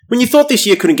when you thought this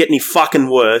year couldn't get any fucking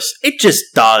worse, it just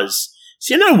does.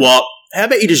 So you know what? How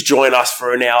about you just join us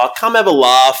for an hour, come have a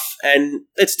laugh, and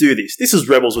let's do this. This is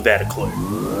Rebels Without a Clue.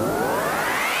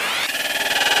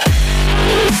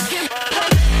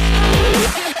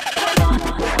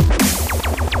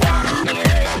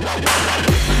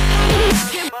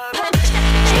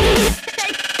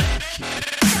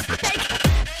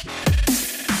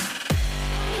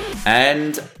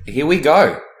 And here we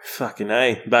go. Fucking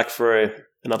A. Back for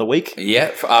another week.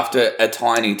 Yeah, after a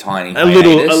tiny A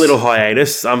little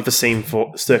hiatus. Unforeseen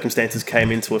circumstances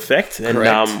came into effect,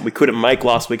 and we couldn't make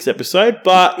last week's episode.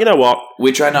 But you know what?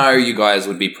 Which I know you guys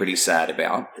would be pretty sad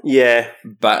about. Yeah.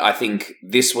 But I think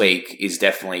this week is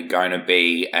definitely going to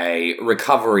be a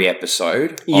recovery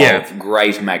episode of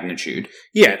great magnitude.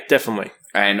 Yeah, definitely.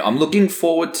 And I'm looking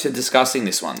forward to discussing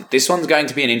this one. This one's going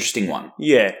to be an interesting one.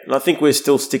 Yeah, and I think we're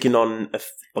still sticking on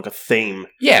a theme.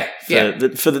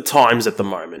 For the times at the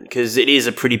moment, because it is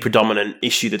a pretty predominant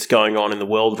issue that's going on in the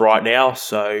world right now.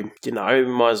 So we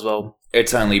might as well.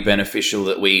 It's only beneficial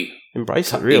that we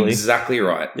embrace it. Really, exactly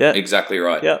right. Yeah, exactly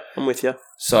right. Yeah, I'm with you.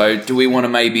 So, do you want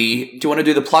to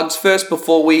do the plugs first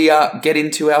before we get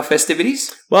into our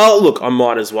festivities? Well, look, I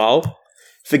might as well.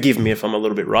 Forgive me if I'm a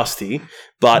little bit rusty,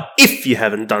 but if you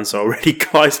haven't done so already,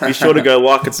 guys, be sure to go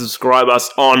like and subscribe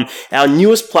us on our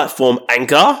newest platform,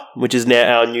 Anchor, which is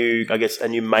now our new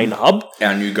main hub.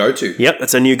 Our new go-to. Yep,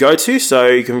 that's our new go-to. So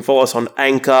you can follow us on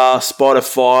Anchor,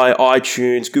 Spotify,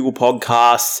 iTunes, Google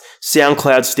Podcasts,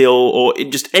 SoundCloud still, or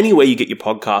just anywhere you get your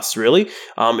podcasts, really.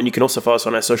 And you can also follow us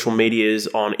on our social medias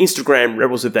on Instagram,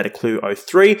 Rebels Without a Clue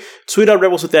 03, Twitter,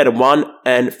 Rebels Without a 1,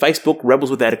 and Facebook,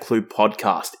 Rebels Without a Clue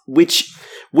Podcast, which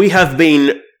we have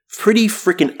been pretty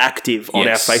freaking active on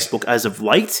our Facebook as of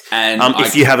late. And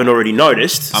if you haven't already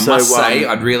noticed. I must say,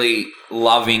 I'm really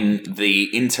loving the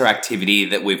interactivity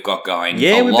that we've got going.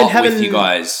 Yeah, with you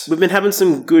guys. We've been having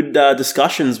some good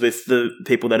discussions with the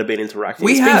people that have been interacting.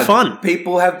 It's been fun.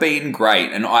 People have been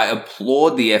great, and I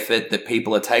applaud the effort that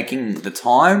people are taking the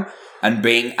time and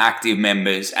being active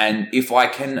members. And if I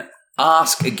can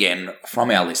ask again from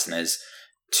our listeners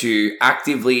to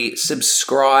actively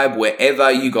subscribe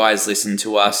wherever you guys listen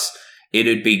to us,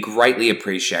 it'd be greatly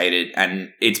appreciated. And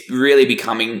it's really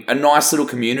becoming a nice little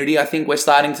community, I think we're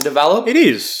starting to develop. It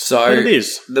is. So it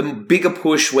is. The bigger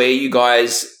push where you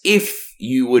guys, if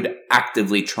you would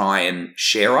actively try and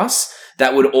share us,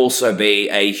 that would also be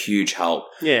a huge help.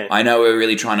 Yeah. I know we're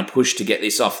really trying to push to get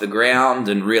this off the ground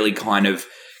and really kind of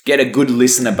get a good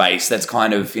listener base. That's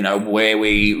kind of, where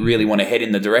we really want to head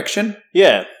in the direction.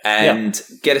 Yeah. And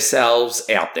get ourselves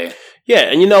out there. Yeah,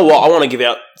 and you know what? I want to give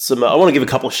a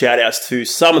couple of shout outs to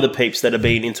some of the peeps that have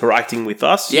been interacting with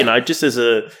us, just as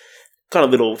a kind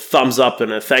of little thumbs up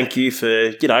and a thank you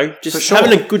for,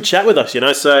 having a good chat with us,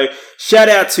 So shout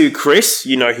out to Chris,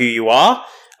 you know who you are.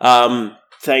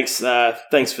 Thanks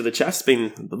for the chat. It's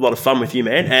been a lot of fun with you,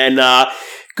 man. And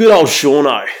good old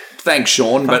Shauno. Thanks,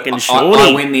 Sean, but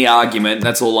I win the argument.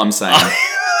 That's all I'm saying.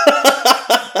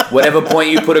 Whatever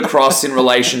point you put across in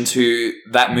relation to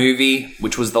that movie,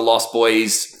 which was The Lost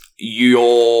Boys,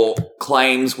 your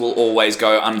claims will always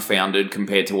go unfounded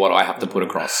compared to what I have to put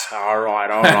across. All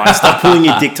right. Stop pulling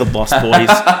your dick to Lost Boys.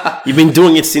 You've been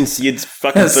doing it since you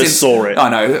fucking first saw it. I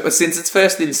know. Since its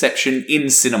first inception in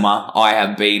cinema, I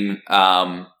have been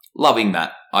loving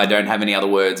that. I don't have any other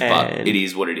words, but it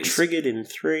is what it is. Triggered in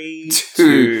 3,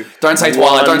 2. Don't say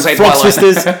Twilight. Don't say Twilight. Frog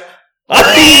Sisters.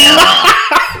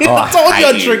 I told you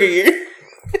I'd trigger you.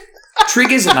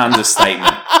 Trigger's an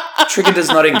understatement. Trigger does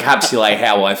not encapsulate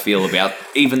how I feel about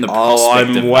even the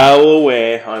prospect I'm well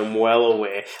aware. And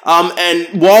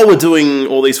while we're doing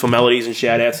all these formalities and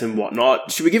shout-outs and whatnot,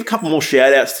 should we give a couple more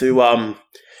shout-outs to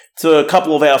a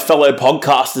couple of our fellow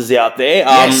podcasters out there?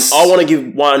 Yes. I want to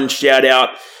give one shout-out.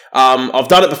 I've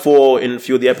done it before in a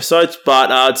few of the episodes,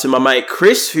 but to my mate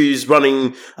Chris, who's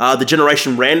running the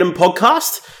Generation Random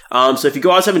podcast. So if you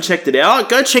guys haven't checked it out,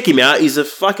 go check him out. He's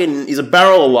a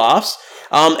barrel of laughs.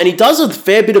 And he does a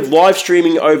fair bit of live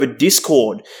streaming over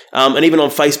Discord, and even on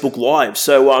Facebook Live.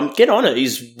 So get on it.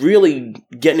 He's really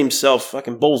getting himself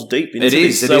fucking balls deep into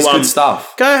this. It is good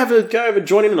stuff. Go have a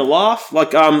join him in a laugh.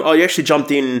 Like I actually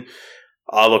jumped in.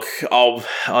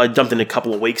 I jumped in a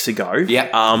couple of weeks ago.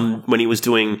 Yeah. When he was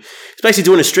basically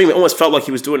doing a stream. It almost felt like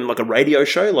he was doing like a radio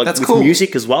show, like That's with cool.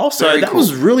 music as well. So Very that cool.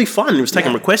 was really fun. He was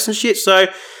taking requests and shit. So,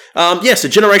 so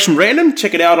Generation Random,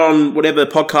 check it out on whatever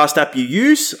podcast app you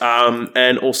use.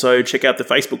 And also check out the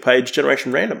Facebook page,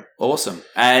 Generation Random. Awesome.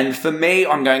 And for me,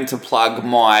 I'm going to plug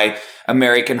my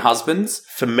American Husbands.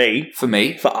 For me. For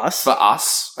us. For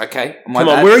us. Okay. Come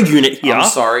on, we're a unit here. I'm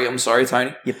sorry,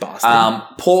 Tony. You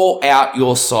bastard. Pour Out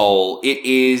Your Soul. It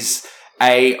is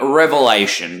a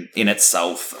revelation in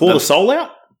itself. Pull the soul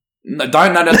out? No,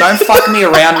 don't fuck me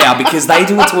around now because they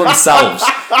do it to themselves.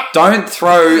 Don't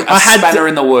throw a spanner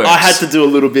in the works. I had to do a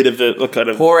little bit of a kind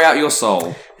of... Pour out your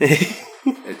soul.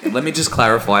 Let me just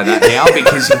clarify that now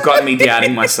because you've got me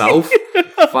doubting myself.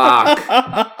 Fuck.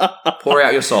 Pour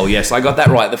out your soul. Yes, I got that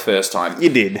right the first time. You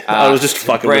did. I was just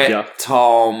fucking Brett, with you.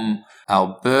 Tom,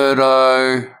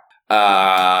 Alberto,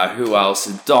 who else?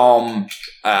 Dom.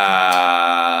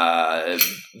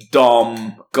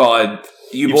 God,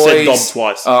 you boys. Said Dom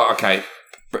twice. Oh, okay.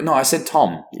 No, I said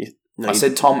Tom. I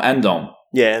said Tom and Dom.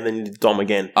 Yeah, and then you did Dom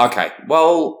again. Okay.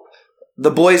 Well,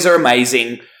 the boys are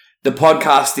amazing. The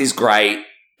podcast is great.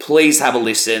 Please have a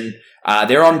listen.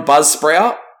 They're on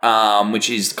Buzzsprout, which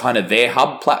is kind of their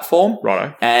hub platform.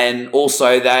 Righto. And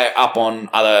also they're up on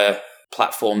other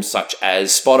platforms such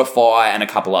as Spotify and a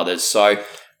couple others. So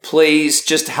please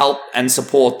just help and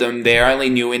support them. They're only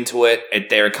new into it.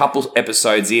 They're a couple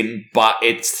episodes in, but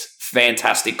it's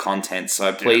fantastic content.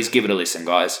 So please give it a listen,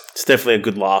 guys. It's definitely a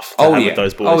good laugh to have with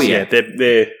those boys. Oh, yeah.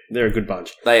 They're a good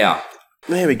bunch. They are.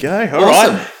 There we go.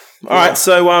 Awesome. All right,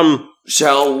 so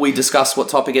shall we discuss what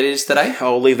topic it is today?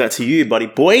 I'll leave that to you, buddy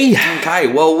boy. Okay,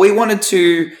 well, we wanted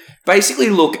to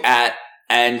basically look at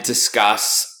and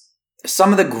discuss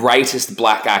some of the greatest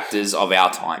black actors of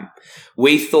our time.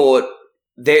 We thought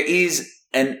there is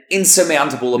an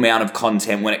insurmountable amount of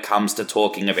content when it comes to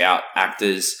talking about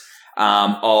actors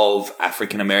of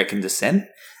African American descent,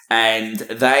 and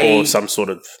they or some sort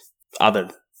of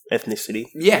other ethnicity,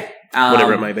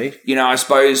 whatever it may be. You know, I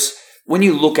suppose when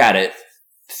you look at it,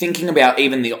 thinking about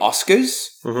even the Oscars,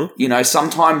 you know,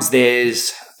 sometimes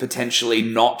there's potentially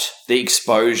not the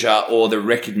exposure or the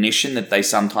recognition that they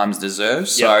sometimes deserve.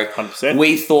 So 100%.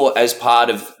 We thought as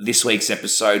part of this week's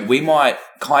episode, we might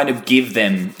kind of give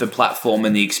them the platform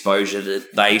and the exposure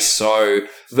that they so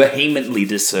vehemently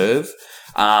deserve.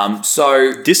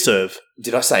 Deserve.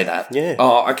 Did I say that? Yeah.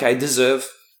 Oh, okay. Deserve.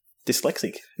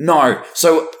 Dyslexic. No.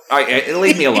 So,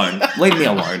 leave me alone. Leave me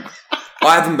alone.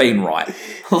 I haven't been right.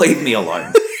 Leave me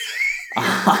alone.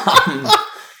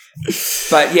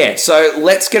 But yeah, so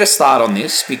let's get a start on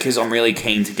this because I'm really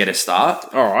keen to get a start.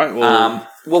 All right.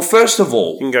 Well, first of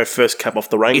all, you can go first cap off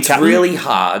the rank. It's really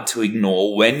hard to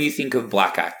ignore when you think of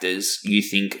black actors. You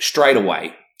think straight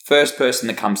away. First person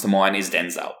that comes to mind is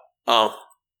Denzel. Oh.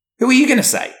 Who are you going to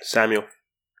say? Samuel.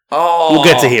 Oh. We'll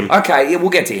get to him. Okay, yeah, we'll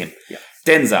get to him. Yeah.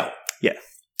 Denzel. Yeah.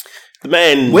 The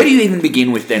man... Where do you even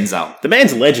begin with Denzel? The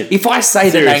man's a legend. If I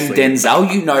say Seriously. The name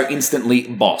Denzel, you know instantly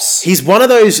boss. He's one of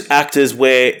those actors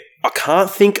where I can't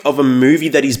think of a movie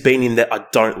that he's been in that I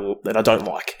don't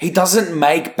like. He doesn't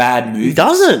make bad movies. He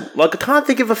doesn't. Like, I can't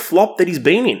think of a flop that he's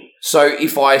been in. So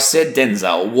if I said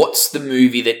Denzel, what's the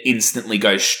movie that instantly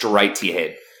goes straight to your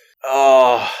head?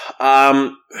 Oh,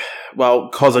 well,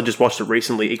 because I just watched it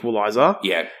recently, Equalizer.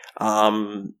 Yeah.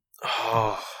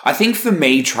 I think for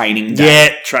me, Training Day.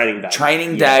 Yeah, Training Day.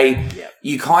 Training Day,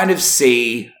 you kind of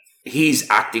see his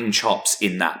acting chops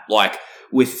in that. Like,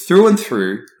 with through and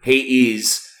through, he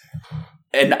is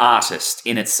an artist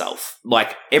in itself.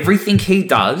 Like, everything he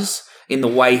does in the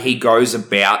way he goes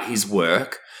about his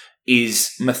work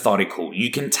is methodical.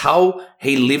 You can tell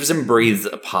he lives and breathes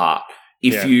a part.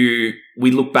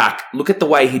 We look back, look at the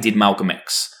way he did Malcolm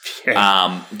X.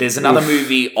 Yeah. There's another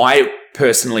movie I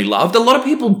personally loved. A lot of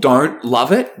people don't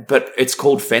love it, but it's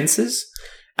called Fences.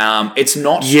 It's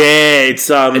not. Yeah,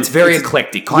 it's very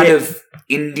eclectic, kind of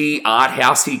indie art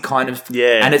housey kind of.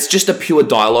 Yeah, and it's just a pure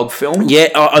dialogue film. Yeah,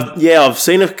 I've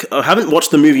seen I haven't watched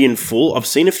the movie in full. I've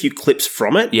seen a few clips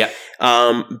from it. Yeah.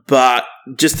 But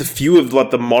just a few of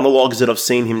like the monologues that I've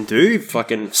seen him do,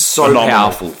 fucking so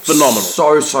powerful, phenomenal,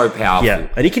 so powerful. Yeah,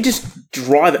 and he can just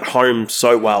drive it home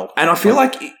so well. And I feel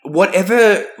like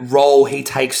whatever role he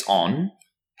takes on,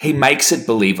 he makes it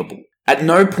believable. At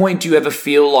no point do you ever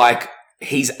feel like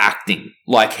he's acting.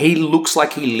 Like, he looks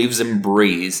like he lives and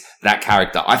breathes that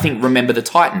character. I think Remember the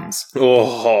Titans.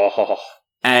 Oh,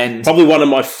 and probably one of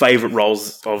my favourite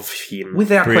roles of him.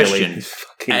 Without question.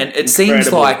 And it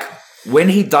seems like when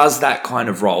he does that kind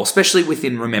of role, especially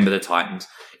within Remember the Titans,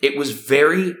 it was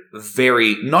very,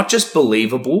 very, not just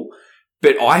believable,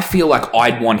 but I feel like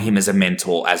I'd want him as a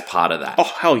mentor as part of that. Oh,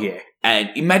 hell yeah. And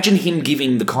imagine him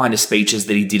giving the kind of speeches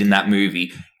that he did in that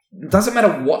movie. Doesn't matter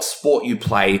what sport you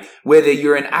play, whether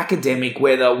you're an academic,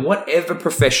 whether whatever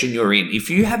profession you're in, if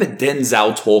you have a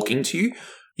Denzel talking to you,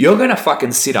 you're going to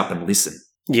fucking sit up and listen.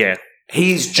 Yeah.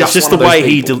 He's just it's one the of way those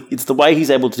people. It's the way he's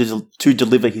able to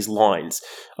deliver his lines.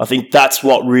 I think that's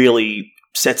what really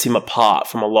sets him apart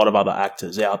from a lot of other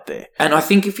actors out there. And I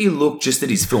think if you look just at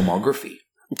his filmography,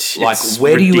 like,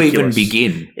 where do you even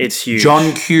begin? It's huge.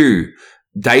 John Q,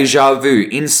 Deja Vu,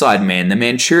 Inside Man, The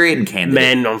Manchurian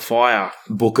Candidate, Man on Fire.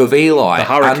 Book of Eli, The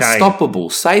Hurricane. Unstoppable,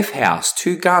 Safe House,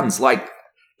 Two Guns. Like,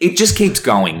 it just keeps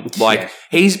going. Like,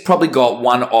 he's probably got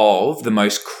one of the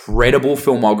most credible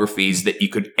filmographies that you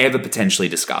could ever potentially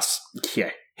discuss.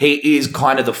 Yeah. He is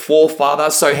kind of the forefather.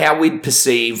 So how we'd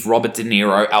perceive Robert De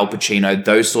Niro, Al Pacino,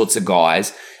 those sorts of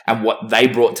guys, and what they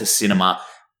brought to cinema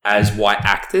as white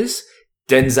actors,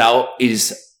 Denzel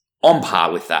is on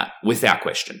par with that, without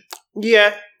question.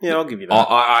 Yeah, I'll give you that.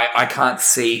 I can't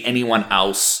see anyone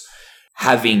else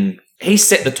having... He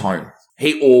set the tone.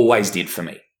 He always did for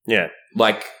me. Yeah.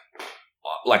 Like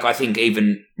I think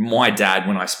even my dad,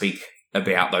 when I speak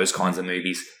about those kinds of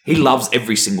movies, he loves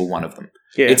every single one of them.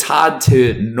 Yeah. It's hard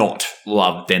to not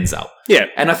love Denzel. Yeah.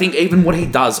 And I think even what he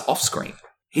does off screen,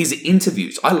 his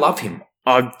interviews, I love him.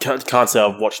 I can't say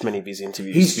I've watched many of his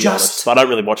interviews. He's to be just honest, but I don't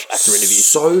really watch actor interviews.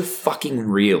 So fucking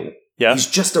real. Yeah. He's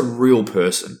just a real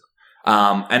person.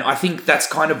 And I think that's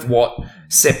kind of what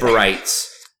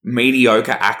separates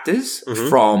mediocre actors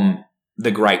from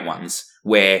the great ones,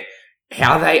 where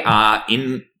how they are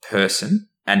in person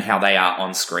and how they are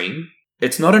on screen,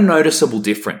 it's not a noticeable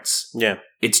difference. Yeah.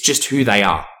 It's just who they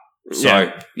are.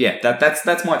 So,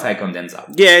 that's my take on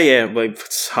Denzel. Yeah. Well,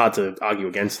 it's hard to argue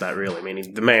against that, really. I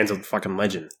mean, the man's a fucking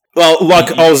legend. Well,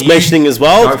 like I was mentioning as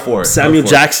well, Go for it. Samuel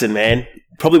Jackson, man.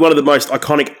 Probably one of the most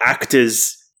iconic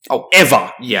actors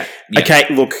ever. Yeah. Okay,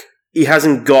 look, he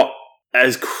hasn't got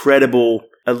as credible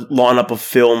a lineup of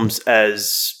films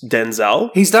as Denzel.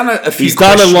 He's done a few He's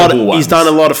done a lot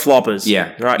of floppers.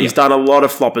 Yeah. Right? Yeah. He's done a lot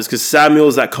of floppers because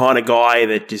Samuel's that kind of guy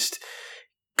that just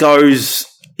goes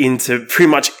into pretty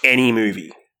much any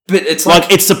movie. But it's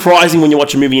like it's surprising when you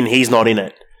watch a movie and he's not in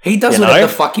it. He does whatever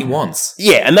the fuck he wants.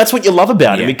 Yeah, and that's what you love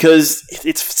about him because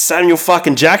it's Samuel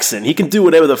fucking Jackson. He can do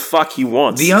whatever the fuck he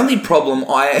wants. The only problem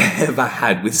I ever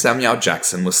had with Samuel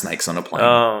Jackson was Snakes on a Plane.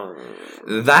 Oh.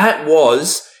 That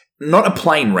was not a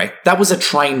plane wreck. That was a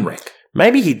train wreck.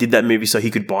 Maybe he did that movie so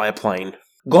he could buy a plane.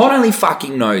 God only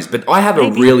fucking knows, but I have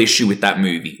a real issue with that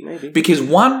movie. Maybe. Because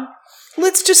one,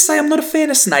 let's just say I'm not a fan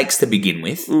of snakes to begin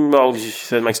with. Well,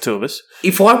 that makes two of us.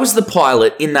 If I was the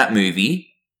pilot in that movie,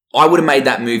 I would have made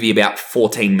that movie about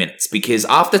 14 minutes because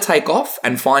after takeoff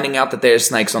and finding out that there's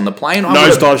snakes on the plane,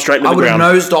 nosedive straight into the ground.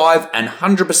 I would have nosedive and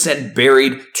 100%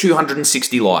 buried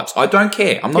 260 lives. I don't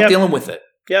care. I'm not dealing with it.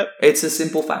 Yep. It's a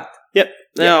simple fact. Yep.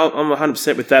 Now I'm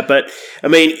 100% with that. But, I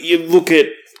mean, you look at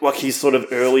like his sort of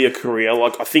earlier career,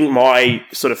 like I think my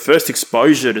sort of first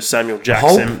exposure to Samuel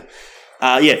Jackson,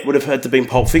 would have had to be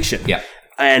Pulp Fiction. Yeah.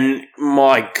 And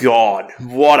my God,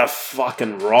 what a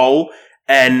fucking role.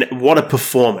 And what a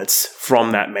performance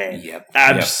from that man. Yep.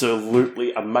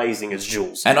 Absolutely amazing as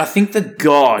Jules. And I think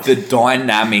the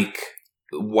dynamic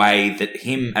way that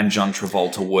him and John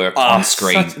Travolta work on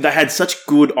screen. They had such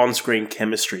good on-screen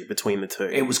chemistry between the two.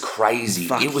 It was crazy.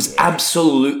 It was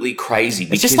absolutely crazy.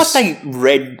 It's just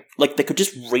like they could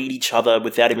just read each other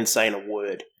without even saying a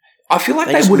word. I feel like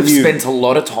they would have spent a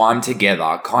lot of time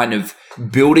together kind of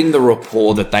building the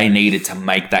rapport that they needed to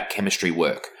make that chemistry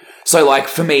work. So, like,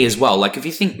 for me as well, like, if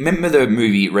you remember the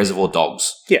movie Reservoir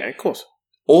Dogs? Yeah, of course.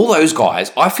 All those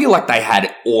guys, I feel like they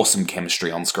had awesome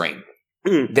chemistry on screen.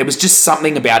 There was just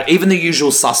something about it. Even The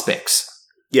Usual Suspects.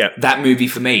 Yeah. That movie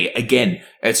for me, again,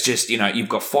 it's just, you've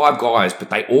got five guys,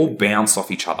 but they all bounce off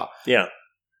each other. Yeah.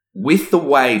 With the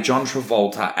way John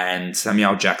Travolta and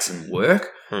Samuel Jackson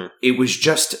work, it was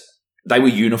just... They were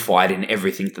unified in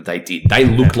everything that they did. They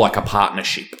looked like a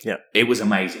partnership. Yeah. It was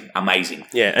amazing. Amazing.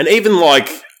 Yeah. And even like,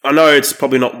 I know it's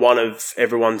probably not one of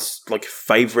everyone's like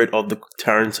favorite of the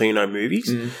Tarantino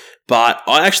movies, but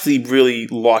I actually really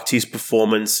liked his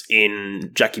performance in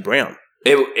Jackie Brown.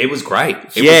 It was great.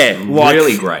 It was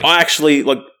really great. I actually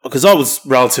because I was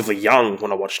relatively young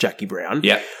when I watched Jackie Brown.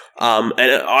 Yeah. And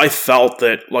I felt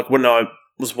that like when I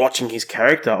was watching his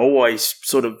character, I always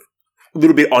sort of a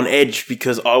little bit on edge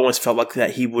because I always felt like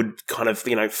that he would kind of,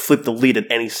 flip the lid at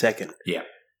any second. Yeah.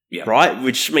 Yeah. Right?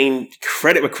 Which, I mean,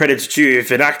 credit where credit's due. If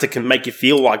an actor can make you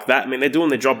feel like that, I mean, they're doing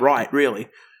their job right, really.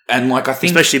 And, like, I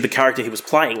think... Especially the character he was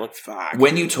playing, like, fuck.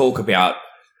 When you talk about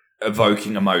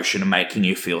evoking emotion and making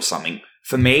you feel something,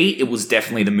 for me, it was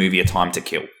definitely the movie A Time to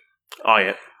Kill. Oh,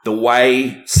 yeah. The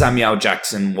way Samuel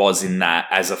Jackson was in that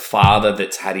as a father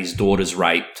that's had his daughters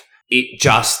raped, it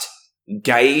just...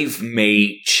 gave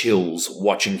me chills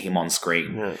watching him on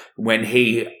screen when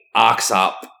he arcs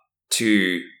up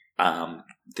to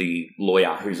the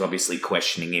lawyer who's obviously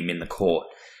questioning him in the court,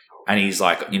 and he's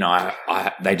like,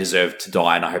 they deserve to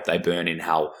die, and I hope they burn in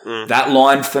hell. That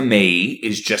line for me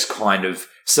is just kind of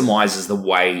surmises the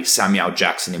way Samuel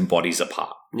Jackson embodies a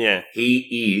part. Yeah,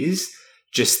 he is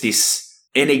just this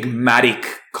enigmatic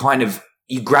kind of.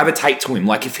 you gravitate to him.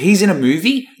 Like if he's in a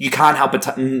movie, you can't help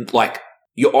but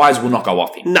your eyes will not go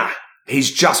off him. Nah.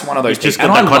 He's just one of those He's just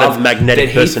people. got that kind of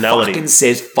magnetic personality. He fucking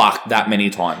says fuck that many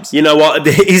times. You know what?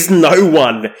 There is no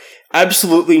one,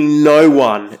 absolutely no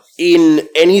one in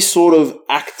any sort of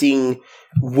acting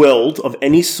world of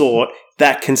any sort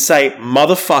that can say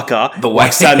motherfucker The way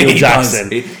like Samuel he Jackson.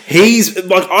 does. He's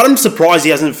like, I'm surprised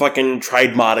he hasn't fucking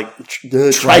trademarked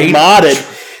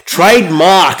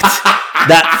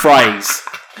that phrase.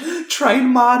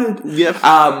 Trademarked. Yep.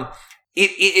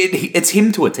 It's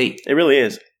him to a T. It really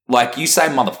is. Like, you say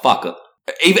motherfucker.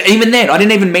 Even then, I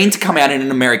didn't even mean to come out in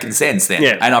an American sense then.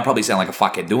 Yeah. And I probably sound like a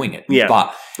fuckhead doing it. Yeah.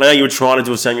 But I know you were trying to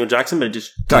do a Samuel Jackson, but it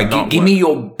just give me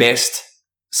your best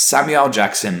Samuel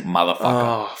Jackson motherfucker.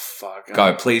 Oh, fuck.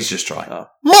 Go, please just try.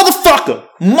 Motherfucker!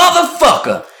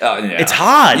 Motherfucker! Yeah. It's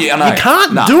hard. Yeah, I know. You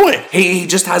can't Nah. do it. He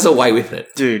just has a way with it.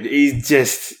 Dude, he's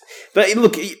just... But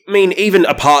look, I mean, even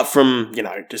apart from,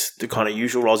 just the kind of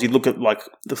usual roles, you look at like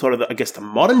the sort of, the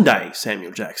modern day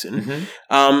Samuel Jackson.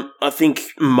 Mm-hmm. I think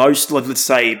most, let's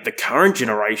say, the current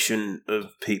generation of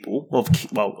people, I'm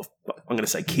going to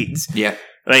say kids. Yeah.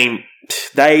 I mean,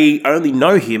 they only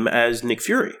know him as Nick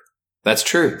Fury. That's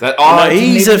true.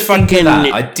 He's a fucking...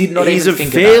 I did not even think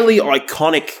of that. He's a fairly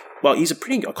iconic... Well, he's a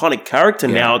pretty iconic character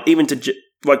now, even to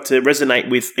resonate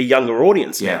with a younger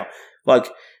audience now. Like...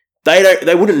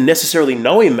 They wouldn't necessarily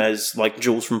know him as like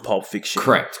Jules from Pulp Fiction.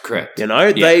 Correct.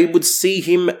 They would see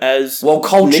him as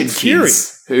cultured Nick Fury.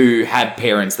 Kids who had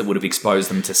parents that would have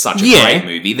exposed them to such a great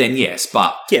movie. Then yes,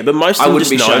 but but most of I them wouldn't just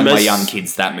be know showing him my as young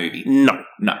kids that movie. No.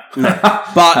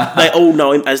 But But they all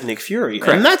know him as Nick Fury,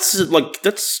 Correct. and that's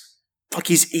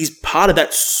he's part of that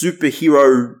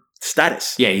superhero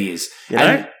status. Yeah, he is.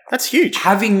 And that's huge.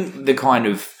 Having the kind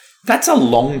of that's a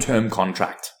long-term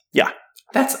contract. Yeah.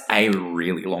 That's a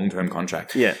really long-term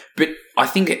contract. Yeah. But I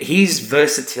think his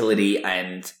versatility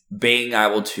and being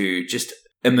able to just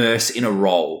immerse in a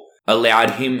role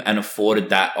allowed him and afforded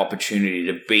that opportunity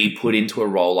to be put into a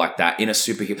role like that in a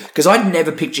superhero. Because I'd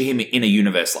never picture him in a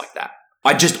universe like that.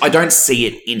 I don't see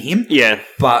it in him. Yeah.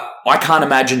 But I can't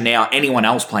imagine now anyone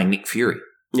else playing Nick Fury.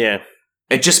 Yeah.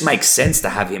 It just makes sense to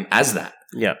have him as that.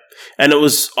 Yeah. And it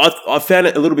was, I found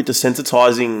it a little bit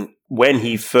desensitizing when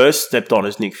he first stepped on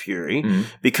as Nick Fury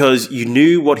because you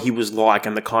knew what he was like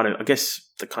and the kind of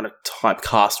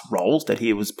typecast roles that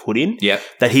he was put in. Yeah.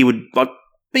 That he would like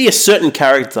be a certain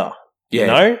character. Yeah. You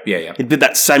know? Yeah. He'd be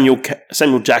that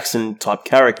Samuel Jackson type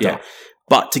character. Yeah.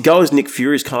 But to go as Nick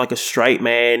Fury is kind of like a straight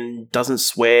man, doesn't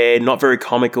swear, not very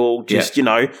comical, just,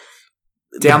 down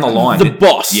the line. The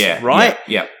boss. Yeah. Right?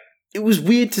 Yeah. It was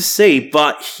weird to see,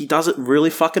 but he does it really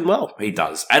fucking well. He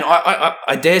does. And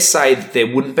I dare say that there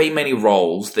wouldn't be many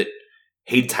roles that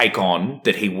he'd take on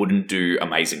that he wouldn't do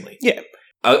amazingly. Yeah.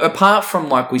 Apart from,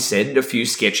 like we said, a few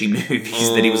sketchy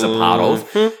movies that he was a part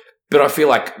of. But I feel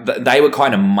like they were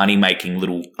kind of money-making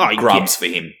little grubs for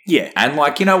him. Yeah. And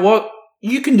like, you know what?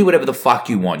 You can do whatever the fuck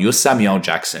you want. You're Samuel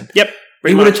Jackson. Yep.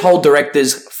 He would have told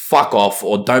directors, fuck off,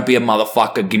 or don't be a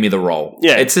motherfucker, give me the role.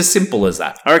 Yeah. It's as simple as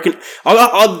that. I reckon,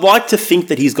 I'd like to think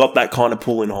that he's got that kind of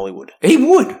pull in Hollywood. He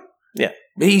would. Yeah.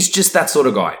 He's just that sort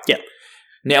of guy. Yeah.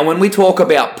 Now, when we talk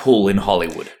about pull in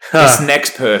Hollywood, this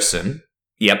next person,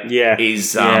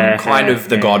 is kind of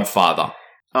the godfather.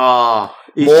 Oh.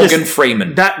 Morgan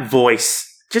Freeman. That voice.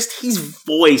 Just his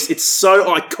voice. It's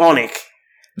so iconic.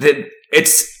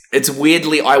 It's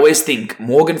weirdly, I always think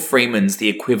Morgan Freeman's the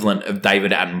equivalent of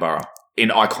David Attenborough in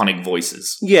iconic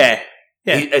voices. Yeah.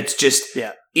 Yeah. It's just,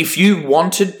 if you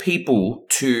wanted people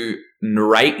to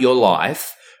narrate your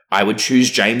life, I would choose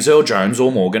James Earl Jones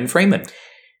or Morgan Freeman.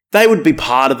 They would be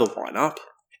part of the lineup.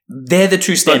 They're the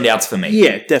two standouts for me.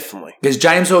 Yeah, definitely. Because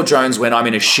James Earl Jones, when I'm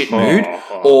in a shit mood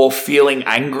or feeling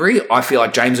angry, I feel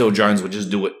like James Earl Jones would just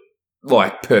do it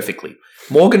like perfectly.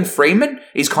 Morgan Freeman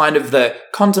is kind of the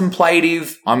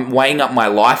contemplative, I'm weighing up my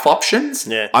life options.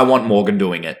 Yeah. I want Morgan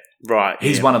doing it. Right.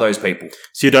 He's one of those people.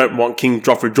 So you don't want King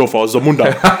Joffrey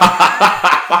Zamunda?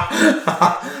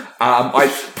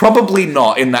 I probably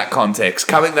not in that context.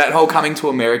 That whole coming to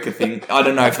America thing, I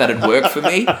don't know if that'd work for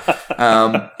me.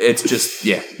 It's just,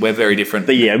 we're very different.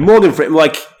 But yeah, Morgan Freeman,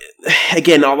 like,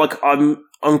 again,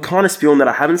 I'm kind of spewing that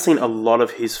I haven't seen a lot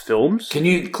of his films. Can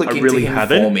you click into him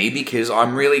for me? Because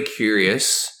I'm really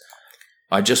curious.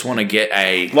 I just want to get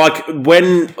a... Like,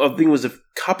 when, I think it was a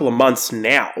couple of months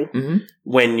now,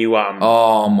 when you...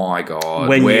 oh my God.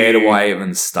 Where do I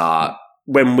even start?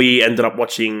 When we ended up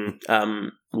watching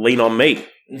Lean On Me.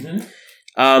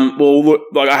 Well, look,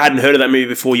 like, I hadn't heard of that movie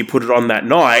before you put it on that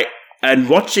night, and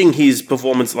watching his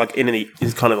performance, like, in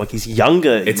his kind of, like, his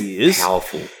younger years... It's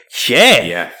powerful.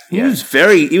 Yeah. He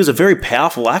was a very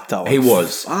powerful actor. He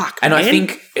was. Fuck, and man. I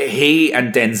think he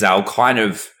and Denzel kind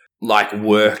of like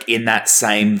work in that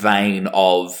same vein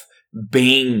of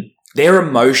being their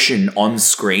emotion on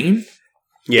screen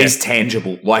is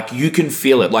tangible. Like you can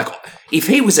feel it. Like if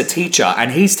he was a teacher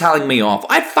and he's telling me off,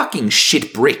 I'd fucking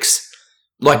shit bricks.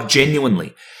 Like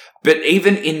genuinely. But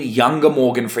even in younger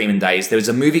Morgan Freeman days, there was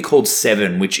a movie called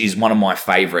Seven, which is one of my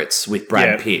favorites with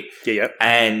Brad Pitt. Yeah.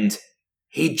 And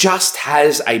he just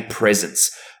has a presence.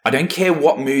 I don't care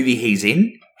what movie he's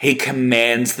in, he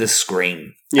commands the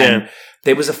screen. Yeah. And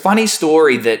there was a funny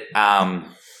story that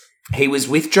he was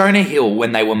with Jonah Hill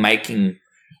when they were making,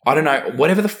 I don't know,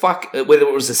 whatever the fuck, whether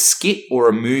it was a skit or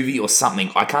a movie or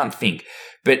something, I can't think.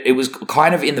 But it was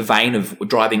kind of in the vein of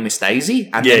Driving Miss Daisy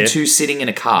and then two sitting in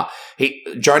a car.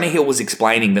 Jonah Hill was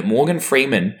explaining that Morgan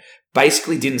Freeman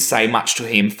basically didn't say much to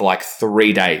him for like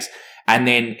 3 days. And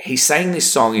then he sang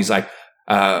this song. He's like,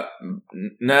 na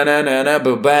na na na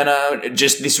babana,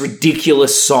 just this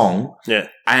ridiculous song. Yeah.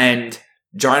 And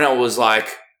Jonah was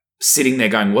like sitting there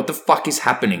going, what the fuck is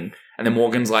happening? And then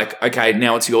Morgan's like, okay,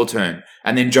 now it's your turn.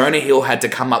 And then Jonah Hill had to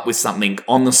come up with something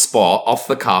on the spot, off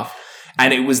the cuff.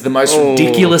 And it was the most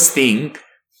ridiculous thing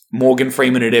Morgan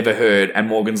Freeman had ever heard. And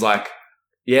Morgan's like,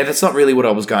 yeah, that's not really what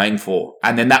I was going for.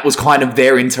 And then that was kind of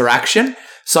their interaction.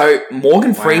 So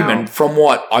Morgan Freeman, from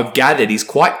what I've gathered, is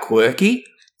quite quirky.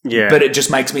 Yeah. But it just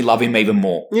makes me love him even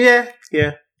more. Yeah.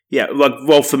 Like,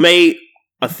 well, for me,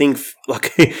 I think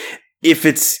like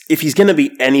if he's going to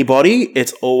be anybody,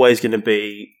 it's always going to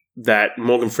be that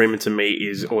Morgan Freeman to me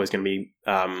is always going to be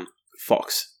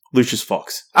Fox. Lucius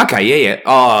Fox. Okay, yeah.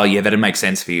 Oh, yeah, that'd make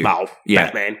sense for you. Well, yeah.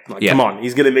 Batman. Like, come on,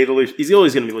 he's going to be he's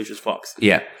always going to be Lucius Fox.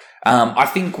 Yeah. I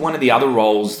think one of the other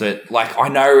roles that, like, I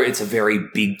know it's a very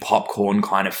big popcorn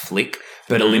kind of flick,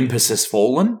 but Olympus Has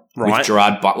Fallen with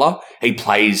Gerard Butler. He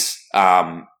plays,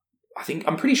 I'm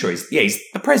pretty sure he's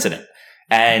the president.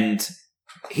 And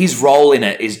his role in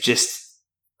it is just,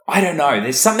 I don't know,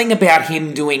 there's something about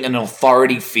him doing an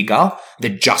authority figure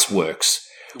that just works.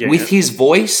 Yeah, with his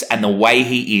voice and the way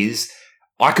he is,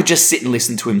 I could just sit and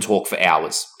listen to him talk for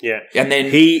hours. Yeah. And then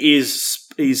he's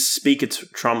Speaker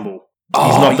Trumbull.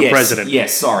 He's not the president.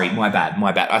 Yes, sorry, my bad.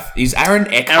 Is Aaron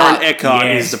Eckhart? Aaron Eckhart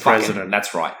is the president.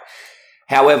 That's right.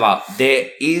 However, there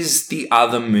is the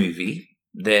other movie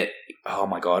that, oh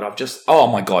my God,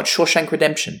 Shawshank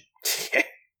Redemption.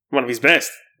 One of his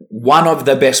best. One of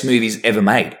the best movies ever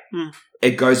made.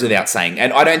 It goes without saying.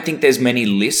 And I don't think there's many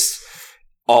lists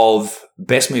of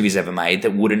best movies ever made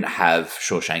that wouldn't have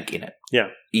Shawshank in it. Yeah.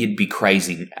 You'd be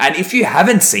crazy. And if you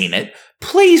haven't seen it,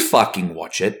 please fucking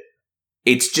watch it.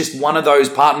 It's just one of those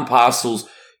part and parcels.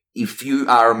 If you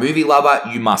are a movie lover,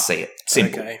 you must see it.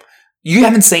 Simple. Okay. You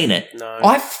haven't seen it? No.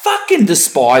 I fucking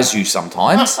despise you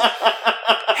sometimes.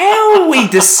 How are we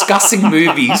discussing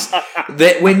movies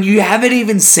that when you haven't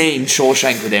even seen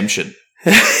Shawshank Redemption?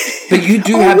 But you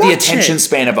do have the attention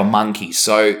span of a monkey,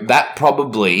 so that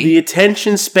probably... The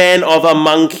attention span of a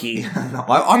monkey.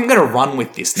 I'm going to run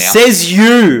with this now. Says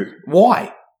you.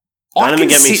 Why? Don't even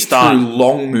get me started. Through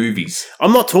long movies.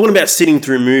 I'm not talking about sitting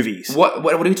through movies. What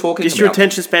are you talking about? Just your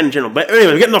attention span in general. But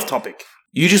anyway, we're getting off topic.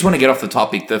 You just want to get off the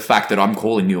topic, the fact that I'm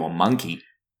calling you a monkey.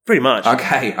 Pretty much.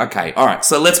 Okay. All right,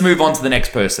 so let's move on to the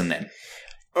next person then.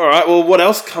 All right, well, what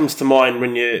else comes to mind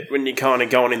when you're kind of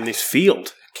going in this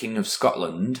field? King of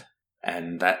Scotland,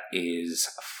 and that is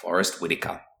Forrest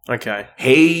Whitaker. Okay.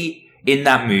 He, in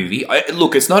that movie,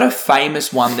 look, it's not a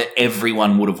famous one that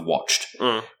everyone would have watched.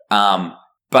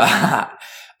 But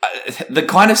the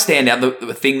kind of standout,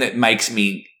 the thing that makes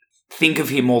me think of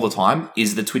him all the time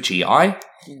is the twitchy eye.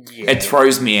 Yeah. It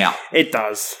throws me out. It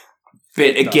does.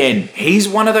 But again, he's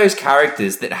one of those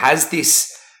characters that has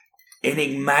this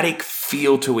enigmatic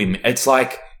feel to him. It's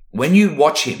like when you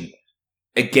watch him,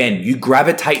 again, you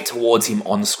gravitate towards him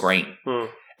on screen.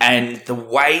 And the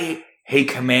way he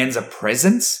commands a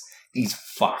presence, he's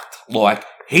fucked. Like,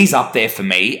 he's up there for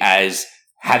me as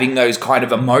having those kind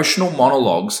of emotional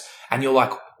monologues, and you're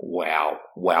like, wow,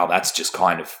 that's just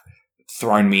kind of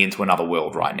thrown me into another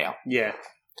world right now. Yeah.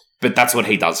 But that's what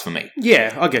he does for me.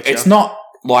 Yeah, I get you. It's not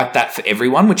like that for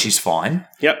everyone, which is fine.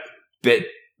 Yep. But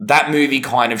that movie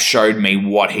kind of showed me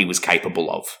what he was capable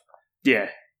of. Yeah.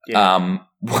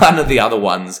 One of the other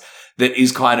ones that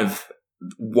is kind of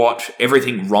what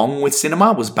everything wrong with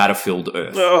cinema was Battlefield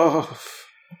Earth. Oh.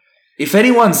 If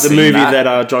anyone's the seen movie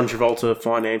that John Travolta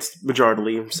financed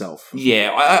majorly himself.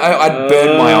 Yeah, I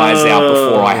burned my eyes out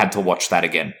before I had to watch that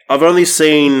again. I've only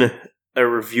seen a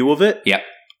review of it. Yep.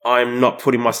 I'm not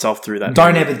putting myself through that.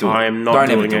 Don't ever do it. I am not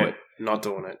doing it. Not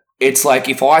doing it. It's like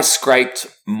if I scraped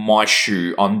my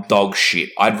shoe on dog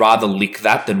shit, I'd rather lick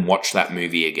that than watch that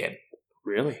movie again.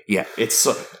 Really? Yeah, it's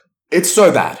so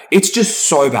bad. It's just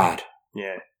so bad.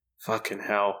 Yeah. Fucking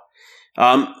hell.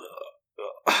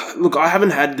 Look, I haven't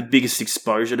had the biggest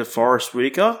exposure to Forrest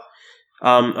Whitaker.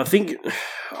 I think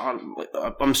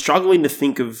I'm struggling to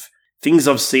think of things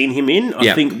I've seen him in.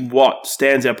 I think what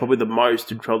stands out probably the most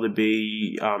would probably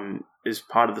be as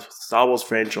part of the Star Wars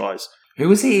franchise. Who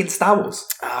was he in Star Wars?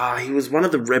 He was one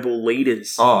of the rebel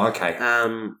leaders. Oh, okay.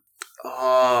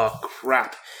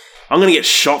 Crap. I'm going to get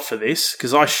shot for this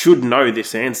because I should know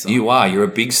this answer. You are. You're a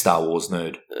big Star Wars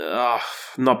nerd.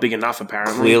 Not big enough,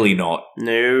 apparently. Clearly not.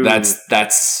 No.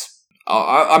 That's.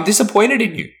 I'm disappointed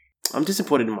in you. I'm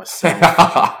disappointed in myself.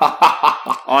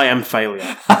 I am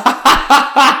failure.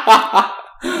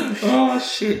 Oh,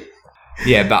 shit.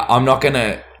 Yeah, but I'm not going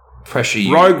to pressure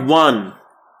you. Rogue One.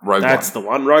 That's the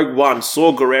one. Rogue One.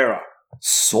 Saw Gerrera.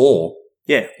 Saw?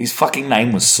 Yeah. His fucking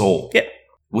name was Saw. Yeah.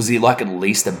 Was he like at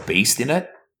least a beast in it?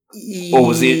 Or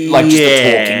was it like just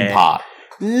a talking part?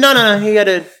 No. He had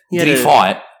a... Did he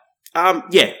fight?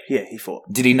 Yeah, he fought.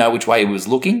 Did he know which way he was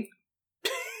looking?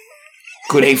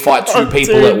 Could he fight two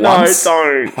people at once?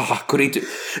 No, don't. Could he do...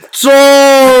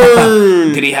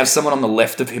 Don't! Did he have someone on the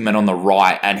left of him and on the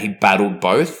right and he battled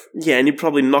both? Yeah, and he'd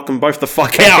probably knock them both the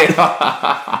fuck out.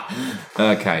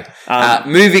 Okay.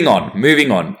 Moving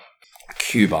on.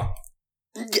 Cuba.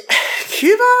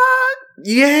 Cuba?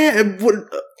 Yeah,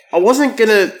 I wasn't going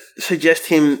to suggest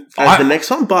him as the next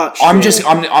one, but... Sure.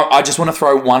 I just want to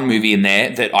throw one movie in there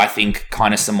that I think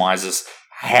kind of surmises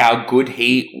how good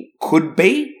he could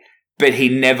be, but he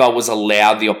never was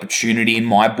allowed the opportunity in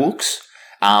my books,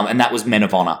 and that was Men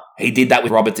of Honor. He did that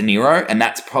with Robert De Niro, and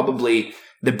that's probably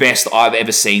the best I've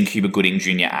ever seen Cuba Gooding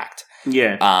Jr. act.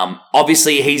 Yeah.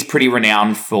 Obviously, he's pretty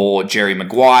renowned for Jerry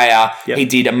Maguire. Yep. He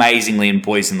did amazingly in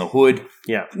Boys in the Hood.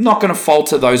 Yeah. Not going to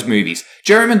falter those movies.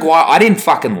 Jerry Maguire, I didn't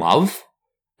fucking love.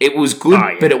 It was good,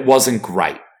 but it wasn't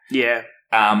great. Yeah.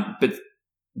 But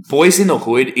Boys in the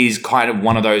Hood is kind of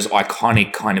one of those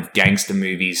iconic kind of gangster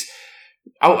movies.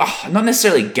 Oh, not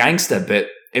necessarily gangster, but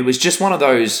it was just one of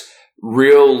those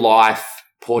real life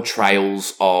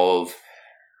portrayals of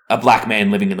a black man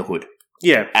living in the hood.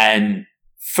 Yeah. And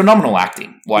phenomenal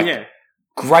acting.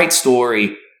 Great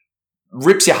story.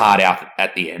 Rips your heart out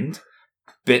at the end.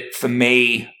 But for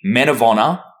me, Men of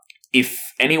Honor, if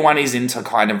anyone is into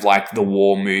kind of like the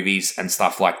war movies and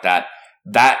stuff like that,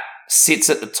 that sits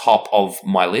at the top of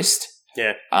my list.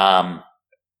 Yeah.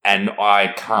 And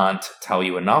I can't tell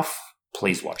you enough.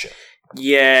 Please watch it.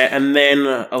 Yeah, and then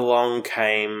along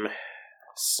came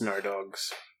Snow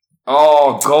Dogs.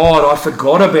 Oh, God, I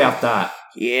forgot about that.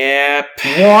 Yep.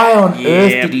 Why on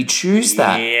earth did he choose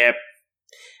that? Yep.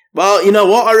 Well, you know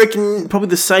what? I reckon probably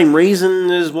the same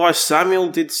reason as why Samuel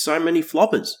did so many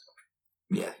floppers.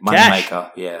 Yeah,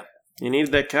 moneymaker, yeah. You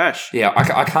needed that cash. Yeah,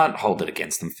 I can't hold it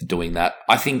against them for doing that.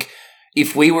 I think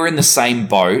if we were in the same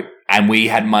boat and we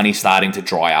had money starting to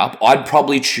dry up, I'd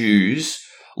probably choose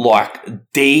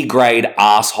like D-grade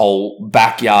asshole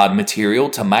backyard material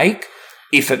to make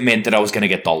if it meant that I was going to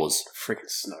get dollars. Freaking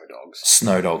Snow Dogs.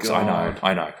 Snow Dogs, God.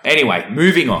 I know. Anyway,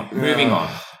 moving on.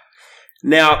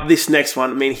 Now, this next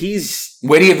one, I mean,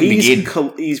 where do you even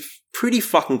begin? He's pretty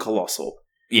fucking colossal.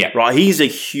 Yeah. Right, he's a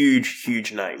huge,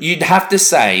 huge name. You'd have to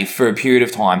say, for a period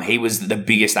of time, he was the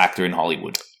biggest actor in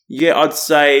Hollywood. Yeah, I'd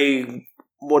say,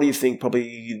 what do you think,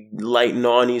 probably late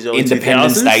 90s, early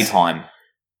Independence 2000s? Day time.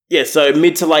 Yeah, so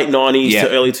mid to late 90s to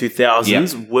early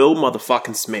 2000s, Will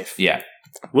motherfucking Smith. Yeah.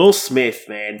 Will Smith,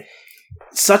 man.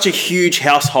 Such a huge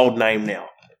household name now.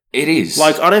 It is.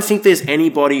 Like, I don't think there's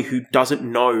anybody who doesn't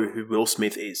know who Will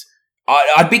Smith is.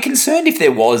 I'd be concerned if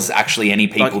there was actually any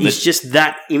people he's just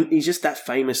that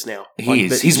famous now. He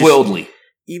is. He's worldly.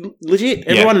 Legit.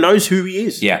 Everyone knows who he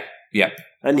is. Yeah.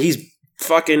 And he's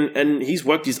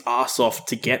worked his ass off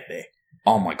to get there.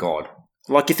 Oh my God.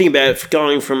 Like, you think about it,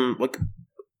 going from, like,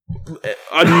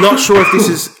 I'm not sure if this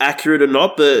is accurate or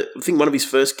not, but I think one of his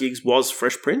first gigs was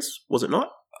Fresh Prince, was it not?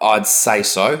 I'd say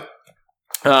so.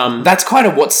 That's kind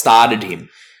of what started him.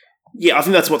 Yeah, I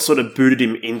think that's what sort of booted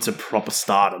him into proper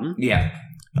stardom. Yeah.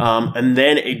 And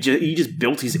then he just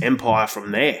built his empire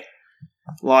from there.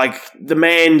 Like, the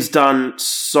man's done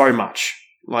so much.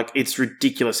 Like, it's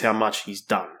ridiculous how much he's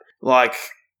done. Like,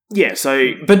 yeah,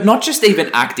 so... But not just even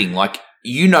acting. Like,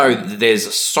 you know,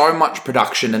 there's so much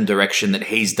production and direction that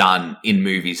he's done in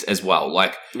movies as well.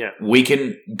 Like, we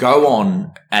can go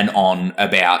on and on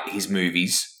about his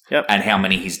movies and how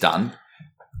many he's done.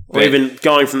 Or even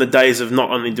going from the days of not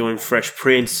only doing Fresh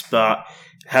Prince, but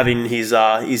having his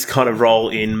kind of role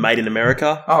in Made in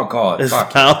America. Oh, God. As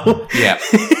well. Yeah.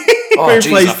 Oh, Who jeez,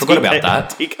 plays I forgot tea about cake? that.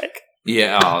 Tea cake.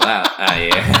 Yeah,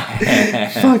 yeah.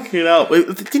 Fucking hell.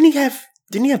 Didn't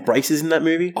he have braces in that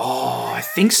movie? Oh, I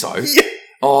think so.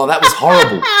 Oh, that was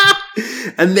horrible.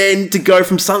 And then to go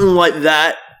from something like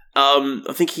that, I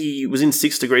think he was in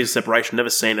 6 Degrees of Separation. Never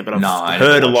seen it, but I've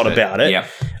heard a lot about it. Yeah.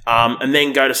 And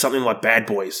then go to something like Bad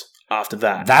Boys after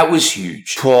that. That was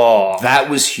huge. Oh, That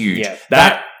was huge. yeah,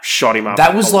 that shot him up.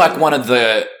 That was like one of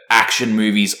the action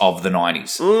movies of the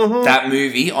 90s. Mhm. That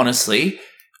movie, honestly,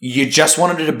 you just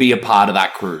wanted to be a part of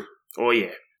that crew. Oh,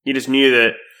 yeah. You just knew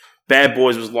that Bad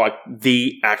Boys was like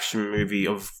the action movie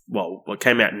of, well, it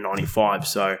came out in 95,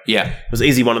 so Yeah. it was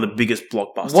easily one of the biggest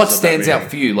blockbusters. What of that stands movie. out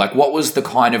for you? Like, what was the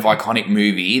kind of iconic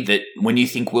movie that when you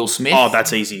think Will Smith? Oh,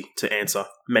 that's easy to answer.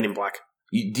 Men in Black.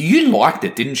 You liked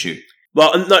it, didn't you?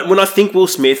 Well, no, when I think Will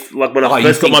Smith, like when Oh, I you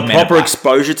first got think my Men in proper Black.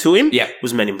 exposure to him, Yeah.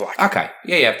 was Men in Black. Okay.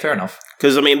 Yeah, fair enough.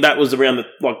 Because, I mean, that was around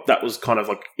that was kind of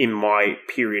like in my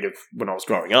period of when I was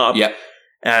growing up. Yeah.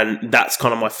 And that's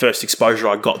kind of my first exposure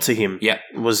I got to him. Yeah.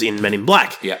 Was in Men in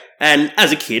Black. Yeah. And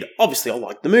as a kid, obviously I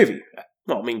liked the movie.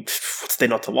 Well, I mean, what's there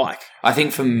not to like? I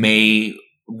think for me,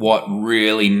 what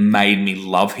really made me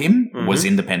love him was Mhm.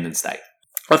 Independence Day.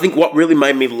 I think what really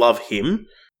made me love him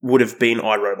would have been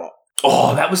iRobot.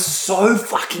 Oh, that was so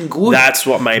fucking good. That's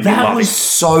what made me That love was him.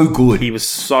 so good. He was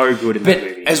so good in that But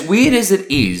movie. as weird as it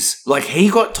is, like he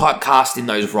got typecast in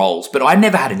those roles, but I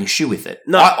never had an issue with it.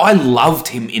 No. I loved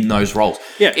him in those roles.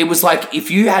 Yeah. It was like if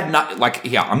you had not, like,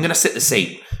 yeah, I'm going to set the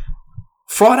scene.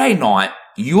 Friday night,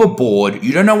 you are bored,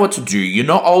 you don't know what to do, you're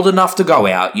not old enough to go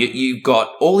out, you've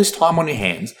got all this time on your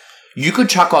hands. You could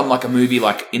chuck on like a movie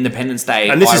like Independence Day,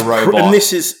 and this is iRobot. and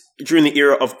this is during the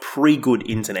era of pre-good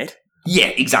internet. Yeah,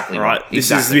 exactly Right. This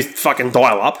Exactly. is with fucking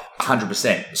dial-up.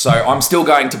 100%. So I'm still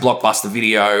going to Blockbuster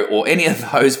Video or any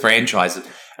of those franchises.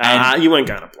 And You weren't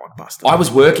going to Blockbuster. I was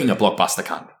working at Blockbuster,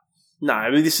 cunt. No, I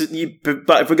mean, this is.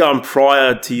 But if we're going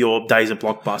prior to your days of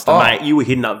Blockbuster, Oh. mate, you were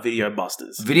hitting up Video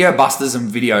Busters. Video Busters and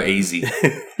Video Easy.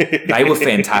 They were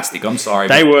fantastic. I'm sorry.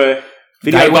 They were.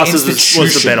 Video They were Busters was the better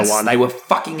institutions. one. They were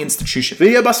fucking institutions.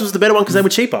 Video Busters was the better one because they were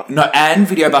cheaper. No, and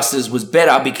Video Busters was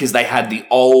better because they had the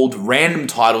old random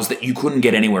titles that you couldn't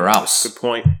get anywhere else. Good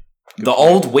point. The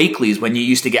old weeklies when you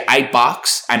used to get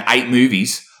 $8 and 8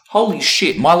 movies. Holy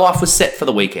shit, my life was set for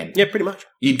the weekend. Yeah, pretty much.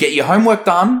 You'd get your homework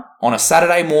done on a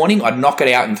Saturday morning. I'd knock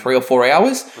it out in 3 or 4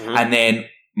 hours. Mhm. And then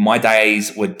my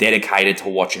days were dedicated to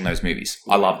watching those movies.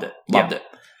 I loved it. Loved it.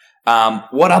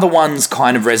 What other ones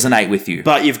kind of resonate with you?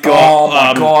 But you've got. Oh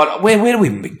my God. Where do we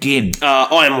even begin?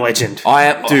 I Am Legend. I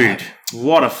am. Dude,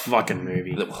 what a fucking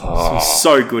movie. Oh. He's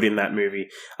so good in that movie.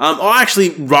 I actually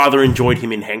rather enjoyed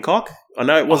him in Hancock. I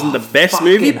know it wasn't the best Fucking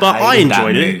movie, but I hated that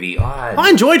enjoyed it. movie. I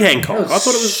enjoyed Hancock. That was I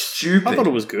thought it was stupid. I thought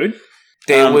it was good.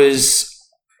 There was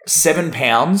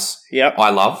 £7 Yep. I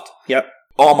loved. Yep.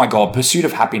 Oh my God. Pursuit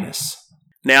of Happiness.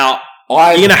 Now,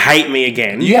 you're going to hate me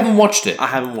again. You haven't watched it. I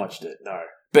haven't watched it, no.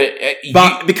 But,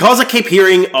 But because I keep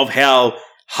hearing of how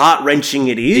heart-wrenching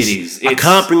it is, It is. I It's-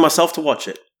 can't bring myself to watch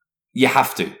it. you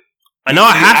have to. I know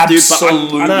I have to, but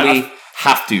Absolutely I don't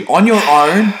have to. On your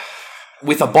own,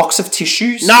 with a box of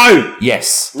tissues? No!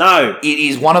 Yes. No. It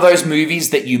is one of those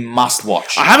movies that you must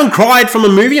watch. I haven't cried from a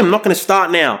movie. I'm not going to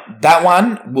start now. That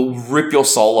one will rip your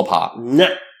soul apart.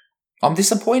 No. I'm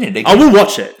disappointed. I will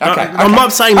watch it. Okay, I'm okay.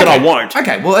 not saying that I Okay. won't.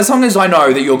 Okay, well, as long as I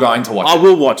know that you're going to watch I it.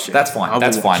 will watch it. That's fine. I will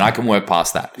That's watch fine. it. I can work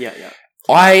past that. Yeah, yeah.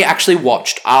 I actually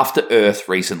watched After Earth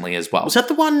recently as well. Was that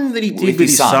the one that he did With with his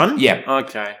his son? son? Yeah.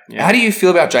 Okay. Yeah. How do you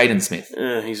feel about Jaden Smith?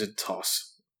 He's a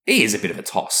toss. He is a bit of a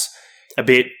toss. A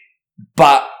bit.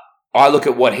 But I look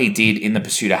at what he did in The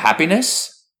Pursuit of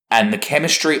Happiness and the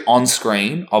chemistry on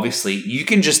screen. Obviously, you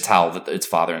can just tell that it's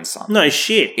father and son. No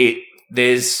shit.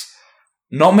 There's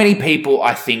not many people,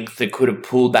 I think, that could have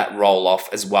pulled that role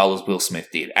off as well as Will Smith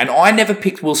did. And I never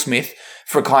picked Will Smith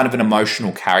for kind of an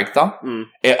emotional character. Mm.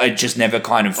 It just never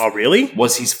kind of Oh, really?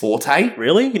 was his forte.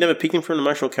 Really? You never picked him for an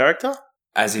emotional character?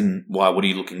 As in, why? What are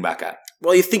you looking back at?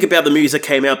 Well, you think about the movies that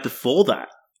came out before that.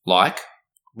 Like?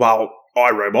 Well,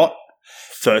 iRobot,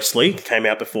 firstly, came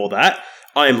out before that.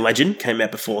 I Am Legend came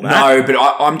out before that. No, but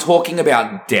I'm talking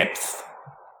about depth.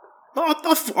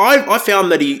 I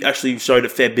found that he actually showed a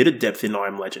fair bit of depth in I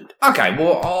Am Legend. Okay,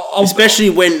 well, Especially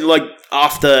when, like,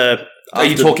 after... Are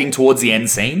you talking towards the end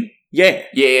scene? Yeah.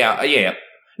 Yeah.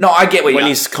 No, I get what When you're...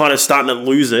 he's kind of starting to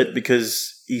lose it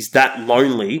because he's that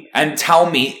lonely. And tell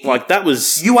me, Like, that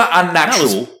was... you are unnatural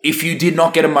That was- if you did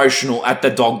not get emotional at the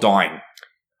dog dying.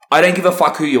 I don't give a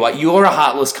fuck who you are. You're a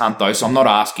heartless cunt, though, so I'm not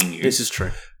asking you. This is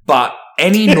true. But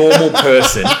any normal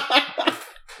person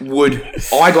would...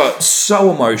 I got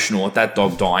so emotional at that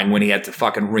dog dying when he had to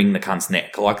fucking wring the cunt's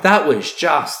neck. Like, that was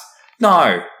just...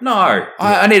 No.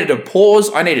 I needed a pause.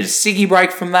 I needed a ciggy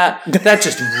break from that. That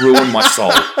just ruined my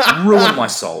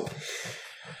soul.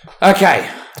 Okay.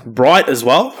 Bright as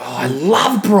well. Oh, I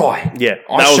love Bright. Yeah.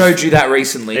 I showed you that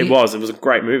recently. It was a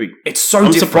great movie. It's so I'm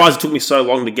different. surprised it took me so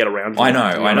long to get around to I it,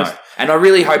 know, to be I know. honest. And I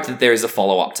really hope that there is a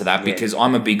follow-up to that because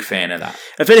I'm a big fan of that.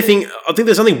 If anything, I think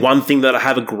there's only one thing that I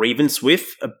have a grievance with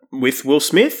Will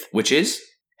Smith. Which is?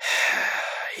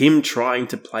 Him trying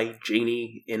to play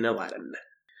Genie in Aladdin.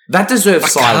 That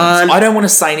deserves silence. I don't want to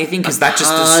say anything because that just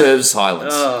deserves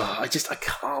silence. I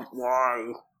can't.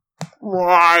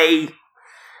 Why?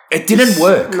 It didn't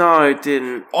work. No, it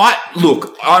didn't.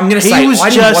 I'm going to say I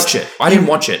didn't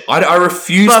watch it. I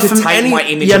refuse to take my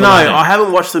image of Aladdin. I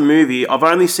haven't watched the movie. I've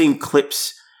only seen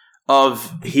clips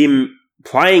of him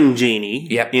playing Genie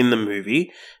in the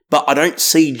movie, but I don't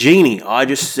see Genie. I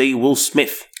just see Will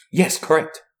Smith. Yes,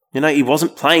 correct. He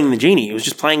wasn't playing the Genie. He was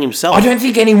just playing himself. I don't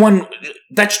think anyone...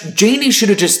 That Genie should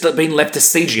have just been left to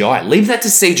CGI. Leave that to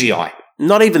CGI.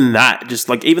 Not even that. Just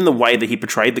even the way that he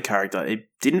portrayed the character, it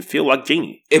didn't feel like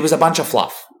Genie. It was a bunch of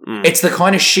fluff. It's the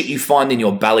kind of shit you find in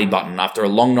your belly button after a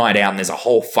long night out and there's a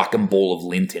whole fucking ball of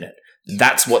lint in it.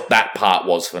 That's what that part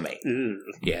was for me.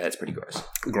 Yeah, that's pretty gross.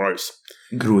 Gross.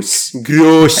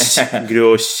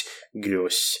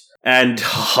 And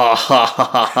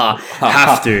have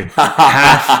to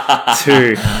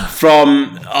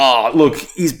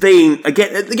he's been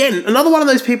again another one of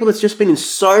those people that's just been in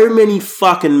so many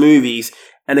fucking movies.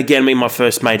 And again, my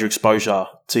first major exposure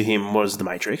to him was The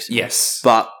Matrix. Yes,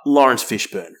 but Lawrence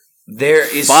Fishburne. There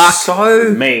is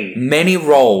many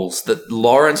roles that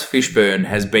Lawrence Fishburne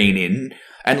has been in,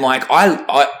 and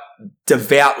I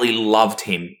devoutly loved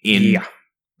him in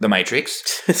The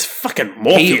Matrix. It's fucking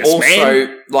Morpheus, he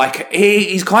also,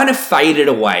 he's kind of faded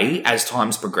away as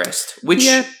time's progressed, which,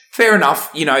 fair enough,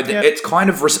 it's kind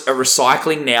of a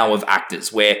recycling now of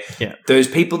actors where those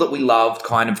people that we loved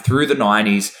kind of through the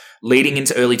 90s, leading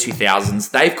into early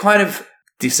 2000s, they've kind of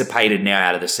dissipated now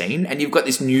out of the scene, and you've got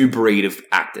this new breed of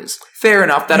actors. Fair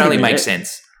enough, that only makes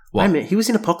sense. Wait a minute, he was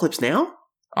in Apocalypse Now?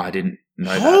 I didn't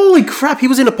know that. Holy crap, he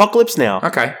was in Apocalypse Now.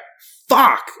 Okay.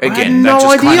 Fuck. Again, that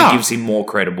just kind of gives him more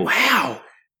credible. Wow.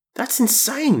 That's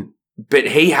insane. But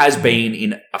he has been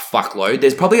in a fuckload.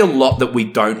 There's probably a lot that we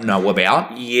don't know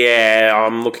about. Yeah,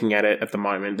 I'm looking at it at the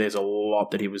moment. There's a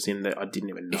lot that he was in that I didn't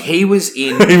even know. He was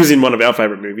in... he was in one of our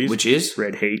favourite movies. Which is?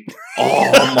 Red Heat.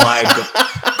 Oh my God.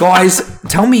 Guys,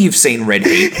 tell me you've seen Red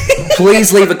Heat.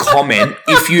 Please leave a comment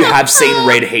if you have seen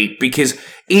Red Heat, because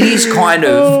it is kind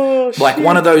of...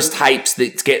 one of those tapes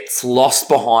that gets lost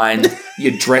behind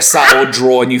your dresser or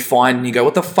drawer and you find and you go,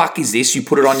 what the fuck is this? You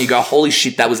put it on, you go, holy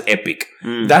shit, that was epic.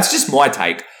 That's just my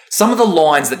take. Some of the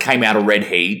lines that came out of Red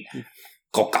Heat,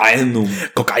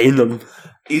 cocainum,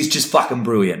 is just fucking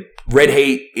brilliant. Red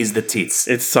Heat is the tits.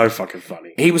 It's so fucking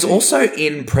funny. He was also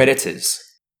in Predators.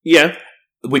 Yeah.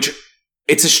 Which...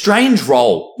 It's a strange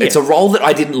role. Yeah. It's a role that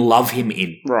I didn't love him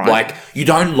in. Right. You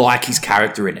don't like his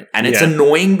character in it. And it's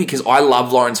annoying because I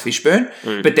love Lawrence Fishburne,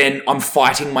 but then I'm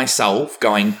fighting myself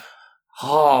going,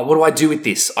 what do I do with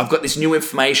this? I've got this new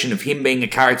information of him being a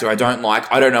character I don't like.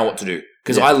 I don't know what to do.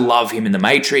 Because I love him in The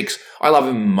Matrix. I love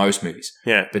him in most movies.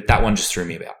 Yeah. But that one just threw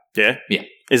me about. Yeah? Yeah.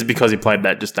 Is it because he played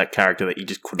that character that you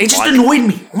just couldn't It just annoyed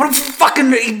me.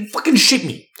 He fucking shit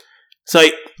me. So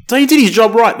he did his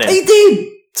job right then? He did.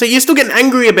 So you're still getting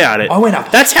angry about it. I went up.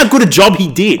 That's how good a job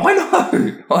he did. I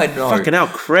know. Fucking hell,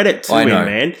 credit to him,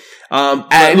 man.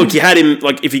 And look, you had him,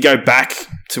 if you go back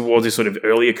towards his sort of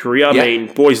earlier career, I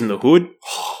mean, Boys in the Hood.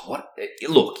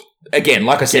 Look, again,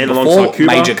 like I said before,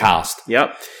 major cast.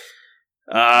 Yep.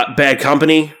 Bad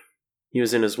Company, he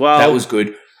was in as well. That was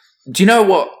good. Do you know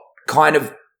what kind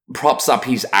of props up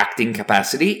his acting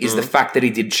capacity is the fact that he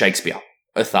did Shakespeare,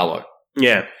 Othello.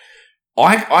 Yeah.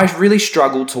 I really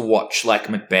struggle to watch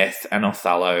Macbeth and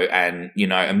Othello and,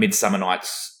 A Midsummer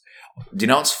Night's... Do you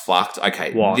know what's fucked?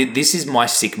 Okay, this is my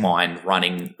sick mind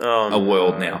running a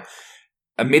world now.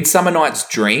 A Midsummer Night's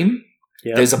Dream,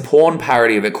 there's a porn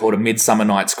parody of it called A Midsummer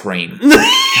Night's Cream.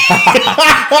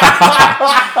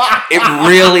 It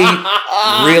really,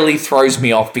 really throws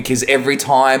me off because every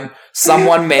time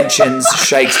someone mentions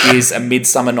Shakespeare's A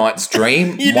Midsummer Night's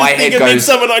Dream, my head goes...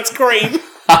 Midsummer Night's Cream.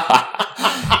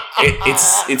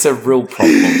 It's a real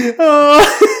problem.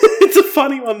 It's a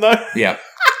funny one though. Yep.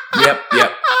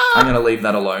 I'm going to leave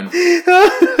that alone.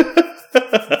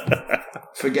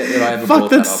 Forget that I ever brought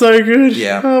that up. That's so good.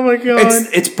 Yeah. Oh my God.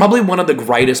 It's probably one of the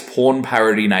greatest porn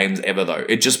parody names ever though.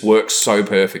 It just works so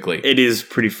perfectly. It is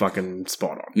pretty fucking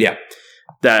spot on. Yeah.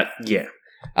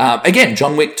 Again,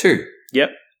 John Wick 2. Yep.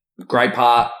 Great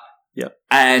part. Yep.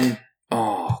 And,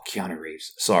 Keanu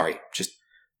Reeves. Sorry. Just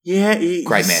Yeah,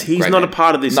 Great man. He's great not man. a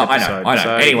part of this No, episode. I know.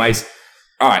 So Anyways,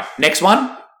 all right. Next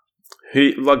one.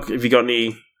 have you got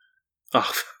any?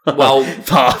 Oh, Well,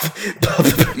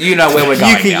 you know where we're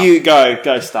going now. You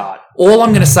go start. All I'm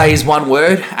going to say is one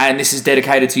word, and this is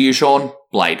dedicated to you, Sean.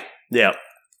 Blade. Yeah,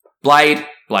 Blade.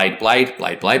 Blade. Blade.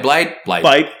 Blade. Blade. Blade. Blade.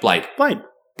 Blade. Blade. Blade.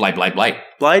 Blade. Blade. Blade.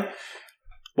 Blade.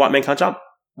 White Man Can't Jump.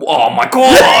 Oh my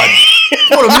god!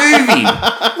 What a movie!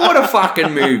 What a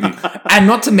fucking movie! And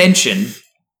not to mention,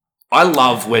 I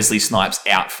love Wesley Snipes'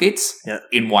 outfits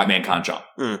in White Man Can't Jump.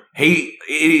 Mm. It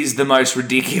is the most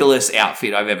ridiculous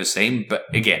outfit I've ever seen, but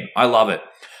again, I love it.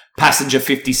 Passenger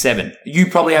 57.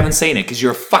 You probably haven't seen it because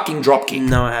you're a fucking dropkick.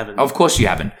 No, I haven't. Of course you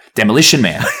haven't. Demolition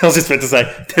Man. I was just about to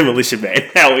say Demolition Man.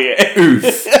 Hell yeah. Oof.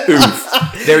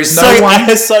 Oof. There is no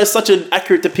one... such an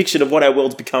accurate depiction of what our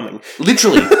world's becoming.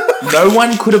 Literally. No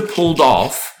one could have pulled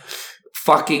off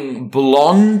fucking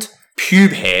blonde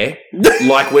pube hair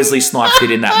like Wesley Snipes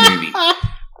did in that movie.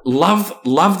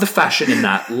 Love the fashion in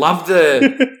that. Love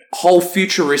the whole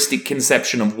futuristic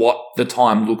conception of what the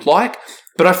time looked like.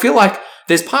 But I feel like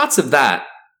there's parts of that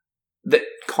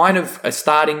kind of are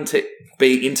starting to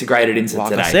be integrated into like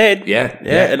today. I said. Yeah.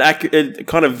 An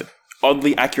kind of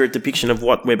oddly accurate depiction of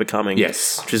what we're becoming.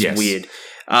 Yes. Which is weird.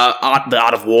 The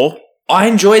Art of War. I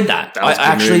enjoyed that. That was I a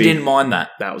good actually movie. didn't mind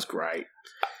that. That was great.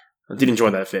 I did enjoy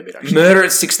that a fair bit, actually. Murder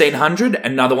at 1600,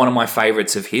 another one of my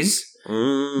favourites of his.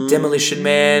 Demolition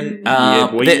Man.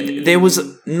 There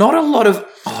was not a lot of...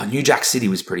 Oh, New Jack City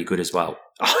was pretty good as well.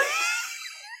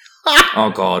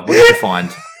 Oh, God. What did you find?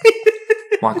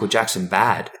 Michael Jackson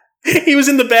bad. He was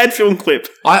in the Bad film clip.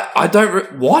 I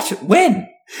don't... What? When?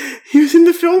 He was in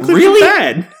the film clip Really? for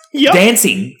Bad. Yep.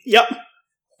 Dancing? Yep.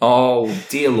 Oh,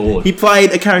 dear Lord. He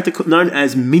played a character known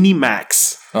as Mini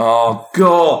Max. Oh,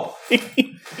 God.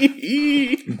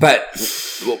 But,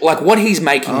 like, what he's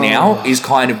making now is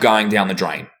kind of going down the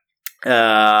drain. Can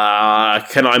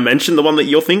I mention the one that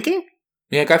you're thinking?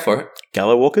 Yeah, go for it.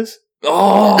 Gallows Walkers?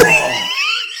 Oh!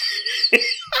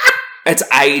 It's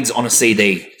AIDS on a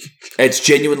CD. It's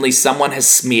genuinely someone has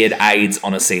smeared AIDS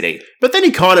on a CD. But then he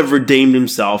kind of redeemed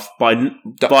himself by Be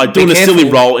doing a silly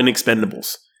careful. role in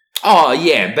Expendables. Oh,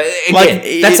 yeah, but again, Like,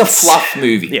 that's a it's- fluff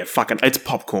movie. Yeah, fucking, it's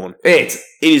popcorn. It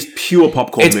It is pure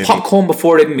popcorn it's movie. popcorn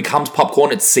before it even becomes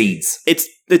popcorn. It's seeds. It's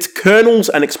kernels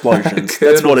and explosions.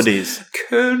 That's what it is.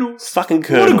 Kernels. Fucking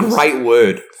kernels. What a great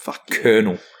word. Fuck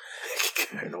Kernel.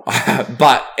 kernel.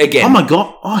 But again, Oh my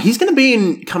god. Oh, he's going to be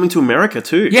in Coming to America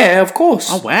too. yeah, of course.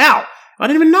 Oh wow. I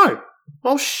didn't even know.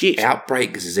 Oh shit.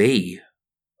 Outbreak Z.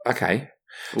 Okay.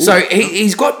 So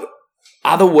he's got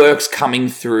other works coming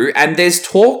through, and there's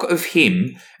talk of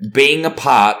him being a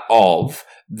part of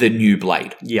the new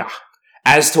Blade. Yeah.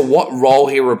 As to what role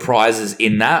he reprises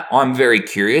in that, I'm very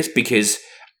curious because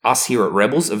us here at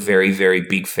Rebels are very, very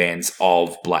big fans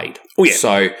of Blade. Oh, yeah.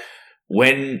 So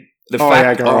when the Oh,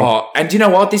 fact... yeah, go on. and do you know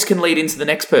what? This can lead into the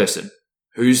next person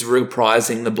who's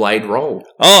reprising the Blade role.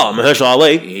 Oh, Mahershala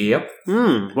Ali. Yep.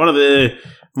 One of the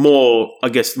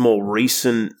more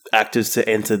recent actors to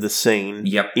enter the scene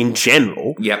Yep. in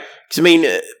general. Yep. Because, I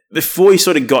mean, before he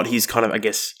sort of got his kind of, I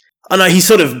guess... I know, his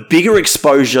sort of bigger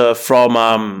exposure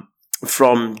from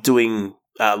doing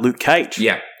Luke Cage.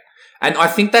 Yeah. And I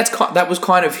think that was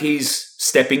kind of his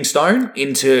stepping stone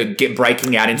into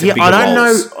breaking out into bigger I don't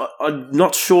roles. know. I'm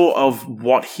not sure of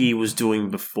what he was doing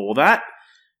before that.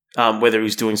 Whether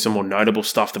he's doing some more notable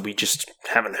stuff that we just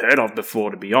haven't heard of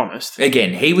before, to be honest.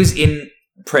 Again, he was in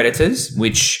Predators,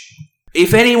 which,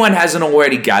 if anyone hasn't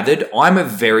already gathered, I'm a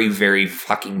very, very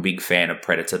fucking big fan of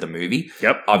Predator, the movie.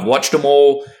 Yep. I've watched them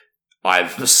all.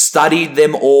 I've studied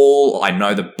them all. I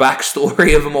know the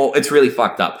backstory of them all. It's really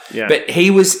fucked up. Yeah. But he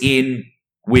was in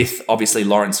with, obviously,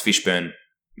 Lawrence Fishburne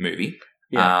movie.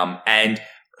 Yeah. And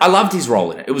I loved his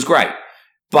role in it. It was great.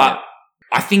 But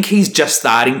I think he's just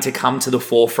starting to come to the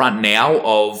forefront now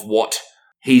of what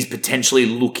he's potentially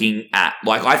looking at.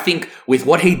 Like, I think with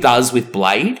what he does with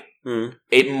Blade,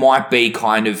 it might be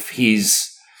kind of his,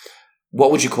 what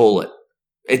would you call it?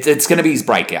 It's going to be his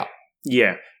breakout.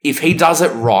 Yeah. If he does it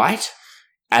right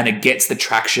and it gets the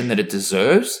traction that it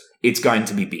deserves, it's going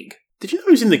to be big. Did you know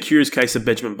he was in The Curious Case of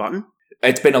Benjamin Button?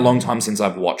 It's been a long time since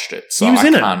I've watched it, so He was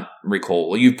in I it. can't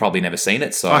recall. You've probably never seen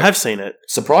it, so I have seen it.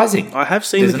 surprising. I have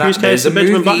seen There's The Curious Case there's a of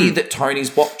Benjamin movie Button. that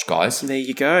Tony's watched, guys. There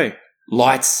you go.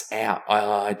 Lights Out.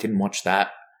 I didn't watch that.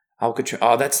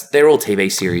 They're all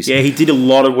TV series. Yeah, he did a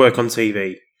lot of work on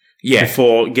TV Yeah.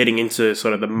 before getting into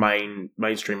sort of the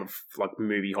mainstream of like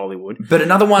movie Hollywood. But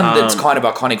another one that's Um, kind of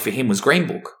iconic for him was Green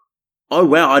Book. Oh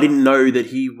wow, I didn't know that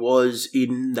he was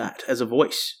in that as a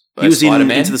voice. He As was in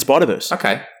Spider-Man? Into the Spider-Verse.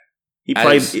 Okay. He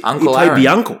As played Uncle the Aaron.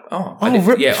 uncle. Oh,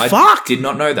 Fuck. I did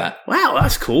not know that. Wow,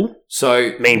 that's cool. So,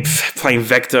 I mean, playing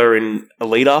Vector in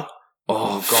Alita.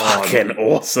 oh god, Fucking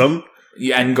awesome.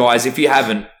 Yeah, and guys, if you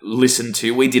haven't listened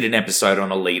to, we did an episode on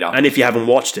Alita. And if you haven't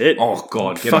watched it, Oh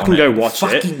god, get fucking on go it. watch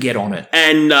it. Fucking get on it.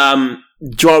 And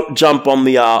jump on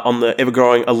the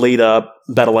ever-growing Alita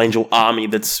Battle Angel army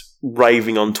that's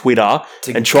raving on Twitter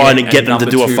To and trying to get them to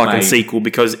number do a 2 fucking made. sequel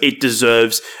because it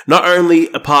deserves not only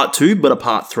a part 2 but a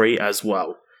part 3 as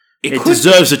well. It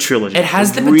deserves a trilogy. It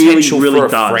has the really, potential really for a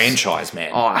does. franchise,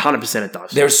 man. Oh, 100% it does.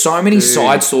 There are so many Dude.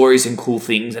 side stories and cool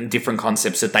things and different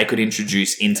concepts that they could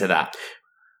introduce into that.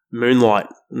 Moonlight,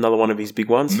 another one of his big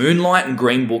ones. Moonlight and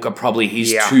Green Book are probably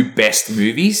his Yeah. 2 best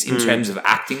movies in Mm. terms of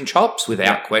acting chops,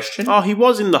 without question. Oh, he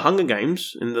was in the Hunger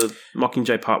Games in the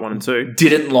Mockingjay Part 1 and 2.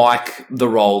 Didn't like the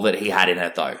role that he had in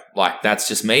it, though. Like, that's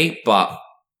just me. But,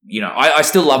 you know, I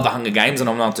still love the Hunger Games, and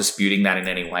I'm not disputing that in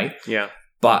any way. Yeah.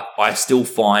 But I still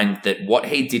find that what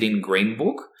he did in Green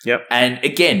Book, Yep. and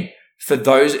again, for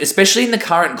those, especially in the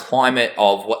current climate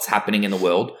of what's happening in the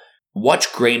world,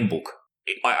 watch Green Book.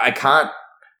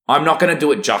 I'm not going to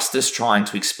do it justice trying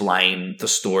to explain the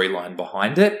storyline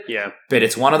behind it, Yeah. but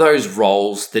it's one of those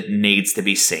roles that needs to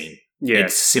be seen. Yeah.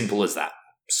 It's simple as that.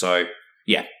 So,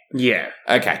 Yeah.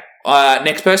 okay.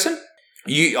 Next person.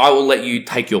 I will let you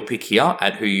take your pick here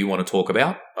at who you want to talk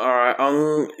about. All right.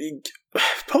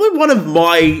 Probably one of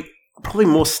my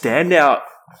more standout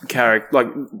character, like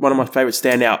one of my favorite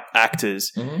standout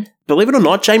actors. Mm-hmm. Believe it or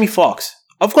not, Jamie Foxx.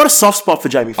 I've got a soft spot for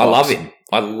Jamie Foxx.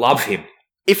 I love him.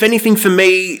 If anything, for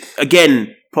me,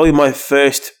 again, probably my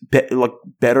first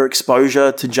better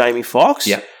exposure to Jamie Foxx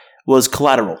Yeah. was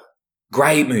Collateral.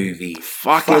 Great movie.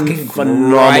 Fucking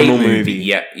phenomenal movie.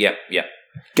 Yep.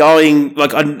 Going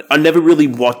like I never really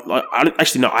watched.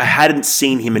 I hadn't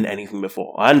seen him in anything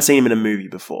before. I hadn't seen him in a movie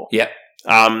before. Yep.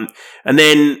 And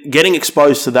then getting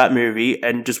exposed to that movie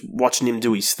and just watching him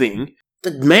do his thing.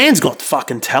 The man's got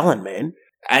fucking talent, man.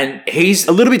 And he's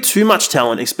A little bit too much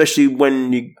talent, especially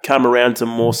when you come around to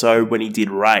more so when he did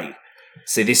Ray.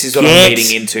 See, this is what I'm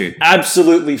leading into.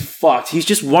 Absolutely fucked. He's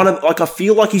just I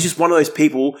feel like he's just one of those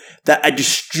people that are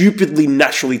just stupidly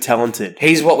naturally talented.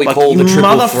 He's what we Like, call the you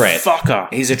triple threat.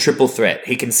 motherfucker. He's a triple threat.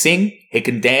 He can sing, he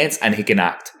can dance, and he can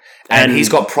act. And And- he's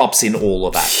got props in all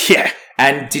of that. Yeah.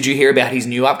 And did you hear about his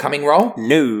new upcoming role?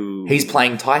 No. He's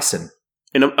playing Tyson.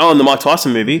 in the Mike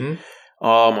Tyson movie. Mhm.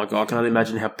 Oh my god, I can only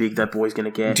imagine how big that boy's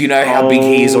going to get. Do you know how big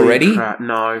he is Holy already? crap,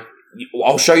 no.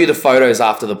 I'll show you the photos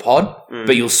after the pod, Mm.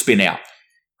 but you'll spin out.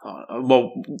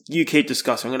 Well, you keep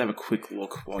discussing. I'm going to have a quick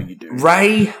look while you do.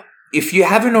 Ray, if you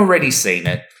haven't already seen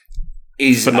it,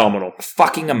 is Phenomenal.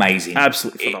 fucking amazing.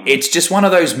 Absolutely phenomenal. It's just one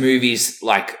of those movies,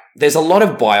 like, there's a lot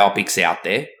of biopics out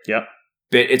there. Yep.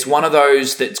 But it's one of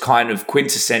those that's kind of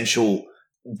quintessential,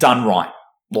 done right.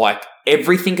 Like,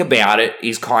 everything about it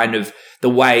is kind of the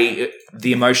way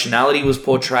the emotionality was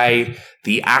portrayed,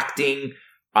 the acting,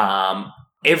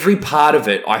 every part of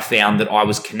it I found that I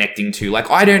was connecting to. Like,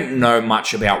 I don't know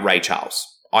much about Ray Charles.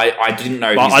 I didn't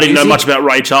know Well, his I didn't know music. much about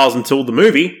Ray Charles until the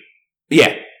movie.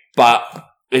 Yeah, but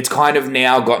it's kind of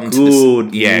now gotten to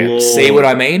Good this. Yeah, Lord. see what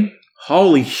I mean?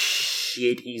 Holy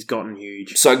shit, he's gotten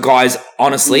huge. So, guys,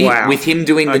 honestly, Wow. with him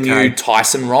doing the Okay. new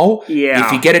Tyson role, Yeah.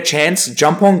 if you get a chance,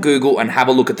 jump on Google and have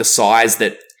a look at the size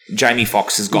that Jamie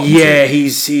Foxx has gotten Yeah, to.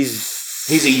 he's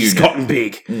a unit. gotten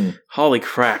big. Mm. Holy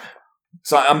crap.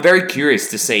 So I'm very curious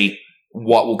to see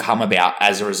what will come about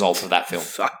as a result of that film.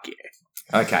 Fuck yeah.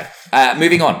 Okay,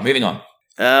 moving on.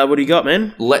 What do you got,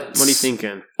 man? Let's. What are you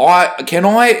thinking? Can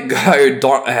I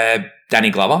go Danny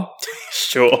Glover?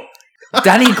 Sure.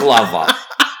 Danny Glover.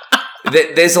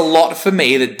 There's a lot for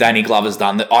me that Danny Glover's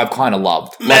done that I've kind of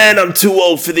loved. Like Man, I'm too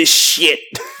old for this shit.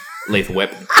 Lethal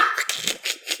Weapon.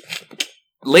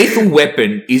 Lethal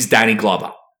Weapon is Danny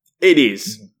Glover. It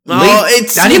is.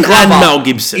 It's Danny him Glover and Mel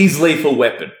Gibson. is Lethal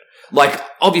Weapon. Like,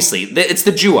 obviously, it's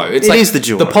the duo. It's It like is the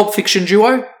duo. The Pulp Fiction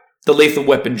duo, the Lethal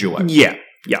Weapon duo. Yeah.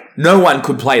 No one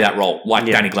could play that role like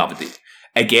Yeah. Danny Glover did.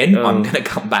 Again, I'm going to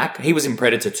come back. He was in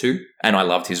Predator 2, and I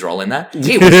loved his role in that.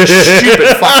 It was a stupid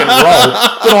fucking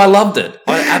role, but I loved it.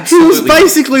 I He absolutely... was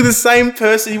basically the same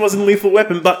person he was in Lethal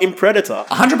Weapon, but in Predator.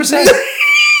 100%.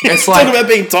 It's Talking like, about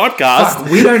being typecast. fuck,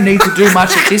 we don't need to do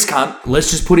much with this cunt. Let's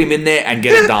just put him in there and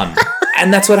get it done.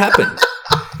 And that's what happened.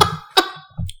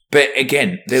 But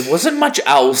again, there wasn't much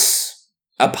else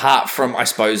apart from, I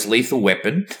suppose, Lethal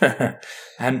Weapon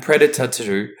and Predator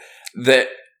 2 that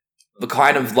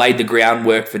kind of laid the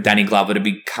groundwork for Danny Glover to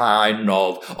be kind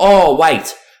of... Oh,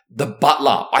 wait. The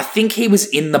Butler. I think he was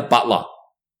in The Butler.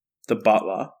 The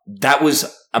Butler. That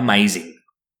was amazing.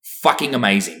 Fucking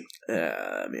amazing.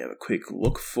 Let me have a quick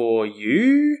look for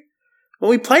you.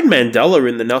 Well, he played Mandela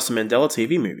in the Nelson Mandela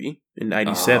TV movie in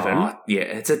 87. Oh, yeah,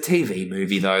 it's a TV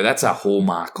movie, though. That's a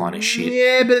Hallmark kind of shit.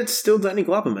 Yeah, but it's still Danny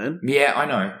Glover, man. Yeah, I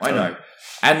know.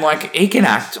 And, like, he can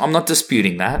act. I'm not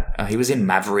disputing that. He was in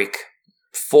Maverick.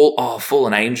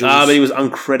 Fallen Angels. But he was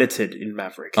uncredited in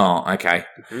Maverick. Oh, okay.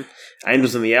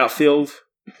 Angels in the Outfield.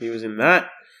 He was in that.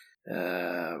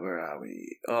 Where are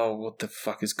we? Oh, what the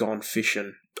fuck is Gone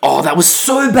Fishing? Oh, that was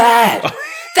so bad.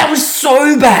 That was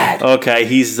so bad. Okay,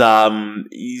 his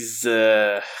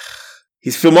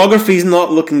filmography's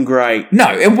not looking great.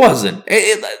 No, it wasn't.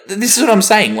 This is what I'm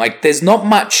saying. Like, there's not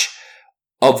much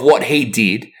of what he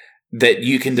did that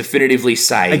you can definitively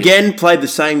say. Again, played the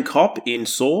same cop in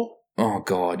Saw. Oh,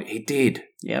 God, he did.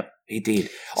 Yep. He did.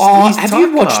 Oh, He's have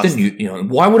you watched the typecast. new...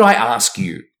 why would I ask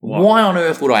you? What? Why on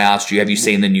earth would I ask you, have you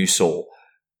seen the new Saw?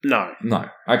 No. No.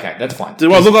 Okay, that's fine.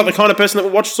 Do I look like the kind of person that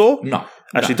would watch Saw? No.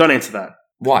 Actually, don't answer that.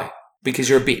 Why? Because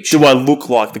you're a bitch. Do I look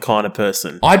like the kind of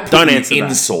person? I'd put Don't you answer in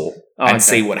that. Saw Oh, and okay.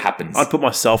 see what happens. I'd put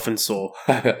myself in Saw.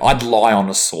 I'd lie on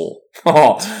a saw.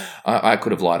 Oh, I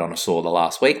could have lied on a saw the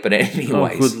last week, but anyways.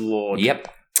 Oh, good lord. Yep.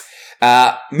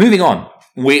 Moving on.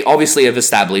 We obviously have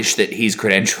established that his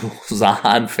credentials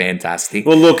aren't fantastic.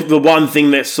 Well, look, the one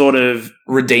thing that sort of...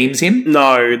 Redeems him?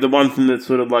 No, the one thing that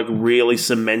sort of like really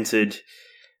cemented...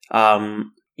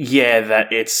 that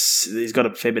he's got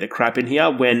a fair bit of crap in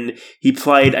here when he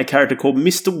played a character called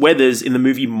Mr. Weathers in the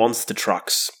movie Monster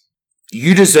Trucks.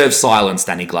 You deserve silence,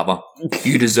 Danny Glover.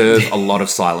 You deserve a lot of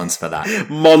silence for that.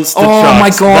 Monster Oh Trucks. my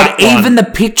God, that one. even the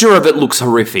picture of it looks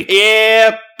horrific.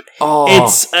 Yeah, Oh.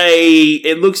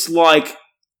 it looks like,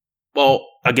 well,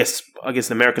 I guess the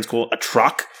Americans call it a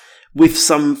truck with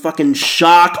some fucking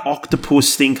shark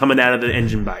octopus thing coming out of the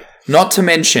engine bay. Not to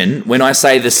mention, when I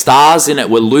say the stars in it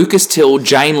were Lucas Till,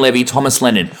 Jane Levy, Thomas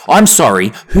Lennon. I'm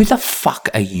sorry, who the fuck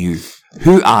are you?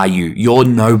 Who are you? You're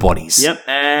nobodies. Yep,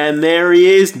 and there he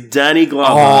is, Danny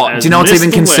Glover. Oh, as do you know what's Mr.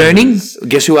 even concerning? Weathers.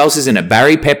 Guess who else is in it?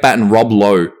 Barry Pepper and Rob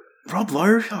Lowe. Rob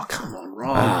Lowe? Oh, come on,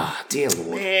 Rob. Ah, dear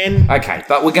Lord. Man. Okay,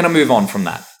 but we're going to move on from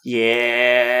that.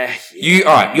 Yeah.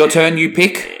 All right, your turn, you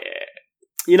pick.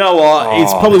 You know what? Oh,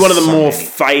 it's probably one of the so more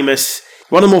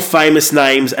many. famous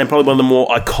names and probably one of the more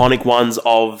iconic ones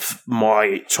of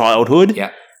my childhood.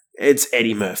 Yeah. It's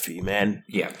Eddie Murphy, man.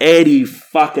 Yeah. Eddie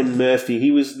fucking Murphy.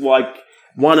 He was like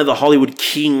one of the Hollywood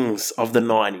kings of the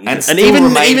 90s. And still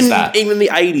remains that. Even the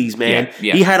 80s, man. Yeah,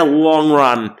 yeah. He had a long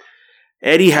run.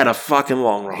 Eddie had a fucking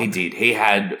long run. He did. He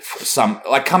had some...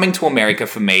 Like, Coming to America,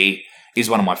 for me, is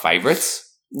one of my favourites.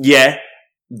 Yeah.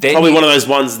 Then Probably one of those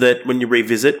ones that when you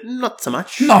revisit, not so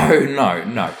much.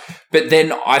 No. But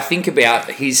then I think about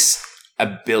his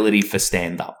ability for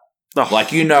stand-up. Oh,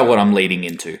 Like, you know what I'm leading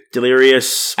into.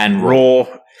 Delirious And Raw.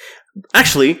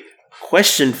 Actually,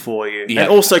 question for you. Yeah. And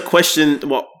also question,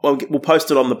 we'll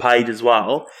post it on the page as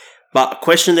well, but a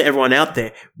question to everyone out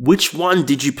there. Which one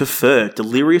did you prefer,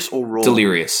 Delirious or Raw?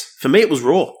 Delirious. For me, it was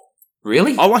Raw.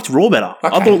 Really? I liked Raw better. I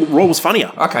Okay. thought Raw was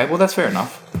funnier. Okay, well, that's fair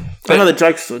enough. I know the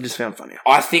jokes I just found funnier.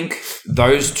 I think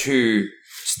those two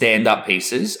stand-up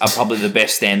pieces are probably the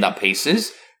best stand-up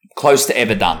pieces close to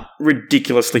ever done.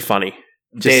 Ridiculously funny.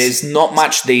 There's not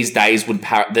much these days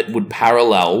that would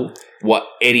parallel what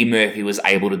Eddie Murphy was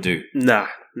able to do. Nah,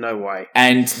 no way.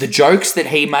 And the jokes that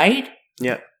he made,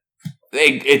 Yeah.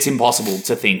 it's impossible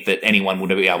to think that anyone would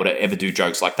be able to ever do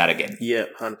jokes like that again. Yeah,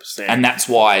 100%. And that's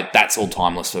why that's all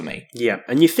timeless for me. yeah,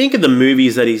 and you think of the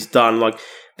movies that he's done, like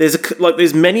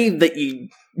there's many that you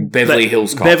Beverly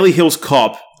Hills Cop. Beverly Hills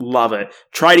Cop, love it.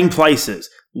 Trading Places,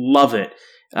 love it.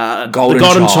 Golden The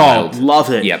Golden Child. Child,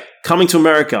 love it. Yep. Coming to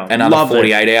America, Another love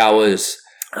 48 hours.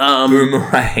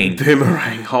 it.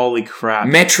 Boomerang. Holy crap.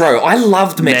 Metro. I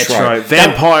loved Metro.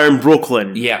 Vampire in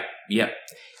Brooklyn. Yeah.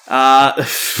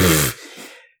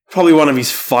 Probably one of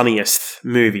his funniest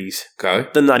movies, Go.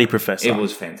 The Nutty Professor. It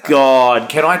was fantastic. God.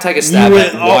 Can I take a stab You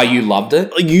at were- why you loved it?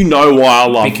 You know why I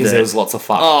loved Because it. there was lots of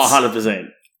fucks. Oh, 100%.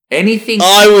 Anything...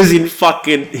 I was in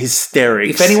fucking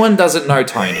hysterics. If anyone doesn't know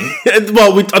Tony...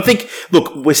 Well, I think,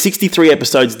 look, we're 63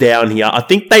 episodes down here. I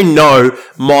think they know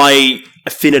my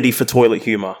affinity for toilet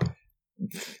humour.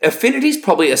 Affinity's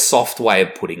probably a soft way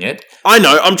of putting it. I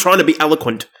know, I'm trying to be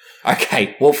eloquent.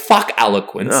 Okay, well, fuck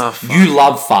eloquence. Oh, fuck. You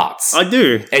love farts. I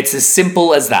do. It's as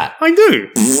simple as that. I do.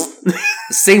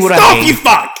 See what I Stop, mean? you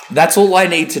fuck! That's all I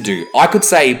need to do. I could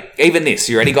say, even this.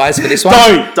 You ready, guys, for this one?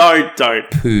 Don't.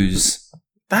 Poos.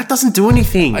 That doesn't do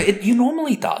anything. It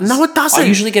normally does. No, it doesn't. I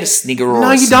usually get a snigger or No,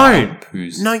 a you smile. don't.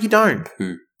 Poos. No, you don't.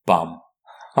 Poo. Bum.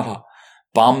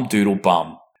 Bum doodle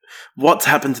bum. What's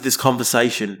happened to this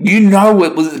conversation? You know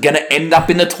it was going to end up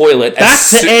in the toilet.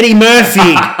 That's Eddie Murphy!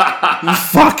 You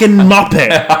fucking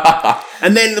muppet!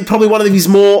 And then probably one of his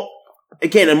more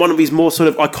again, in one of his more sort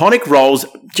of iconic roles,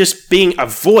 just being a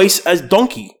voice as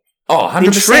Donkey. Oh, 100%.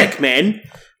 In Shrek, man.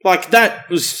 Like, that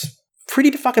was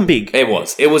pretty fucking big. It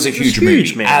was. It was a huge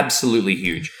movie. Man. Absolutely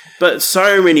huge. But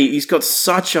so many, he's got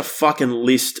such a fucking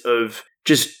list of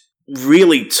just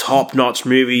really top-notch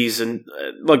movies. And,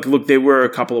 look, there were a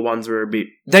couple of ones that were a bit...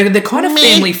 They're kind of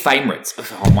family favourites.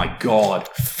 Oh, my God.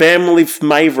 Family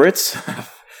favourites.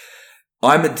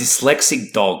 I'm a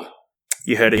dyslexic dog.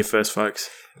 You heard it here first, folks.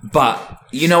 But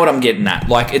you know what I'm getting at.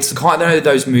 Like, it's the kind of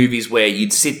those movies where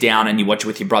you'd sit down and you watch it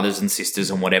with your brothers and sisters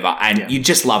and whatever, and you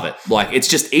just love it. Like, it's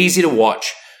just easy to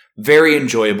watch, very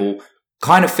enjoyable,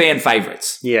 kind of fan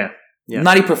favourites. Yeah.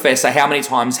 Nutty Professor, how many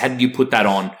times had you put that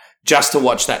on just to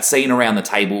watch that scene around the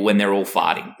table when they're all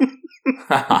farting?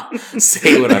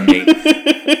 See what I mean?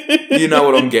 You know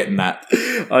what I'm getting at.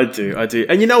 I do.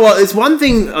 And you know what? It's one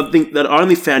thing I think that I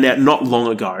only found out not long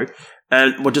ago,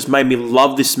 and what just made me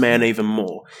love this man even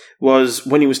more, was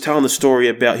when he was telling the story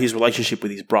about his relationship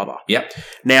with his brother. Yep.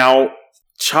 Now,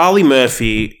 Charlie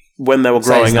Murphy, when they were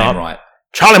Say his growing name up... right.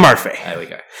 Charlie Murphy. There we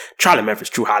go. Charlie Murphy's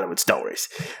True Hollywood Stories.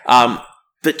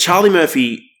 But Charlie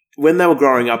Murphy, when they were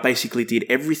growing up, basically did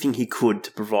everything he could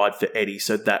to provide for Eddie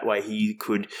so that way he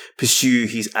could pursue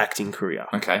his acting career.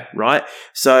 Okay. Right?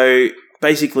 So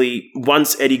basically,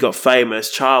 once Eddie got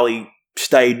famous, Charlie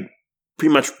stayed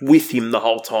pretty much with him the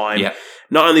whole time. Yeah.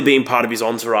 Not only being part of his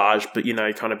entourage, but,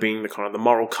 kind of being the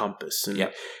moral compass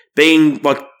and being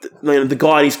like the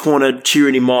guy in his corner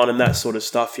cheering him on and that sort of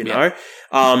stuff, you know.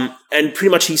 And pretty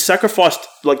much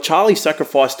Charlie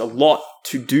sacrificed a lot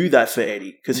to do that for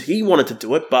Eddie because he wanted to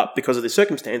do it, but because of the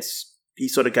circumstance, he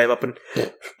sort of gave up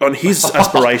on his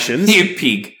aspirations. You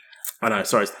pig. I know,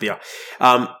 sorry, it's the beer.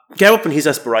 Gave up on his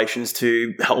aspirations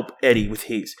to help Eddie with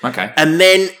his. Okay. And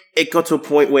then it got to a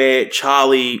point where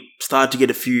Charlie started to get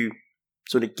a few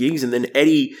sort of gigs, and then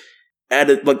Eddie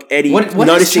added, Eddie. What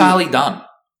has Charlie done?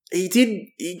 I think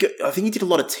he did a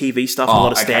lot of TV stuff, a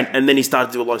lot of and then he started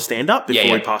to do a lot of stand-up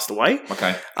before he passed away.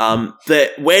 Okay.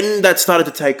 That when that started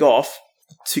to take off,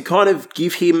 to kind of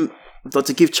give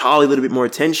Charlie a little bit more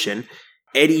attention,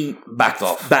 Eddie backed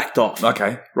off.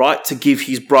 Okay. Right? To give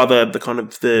his brother the kind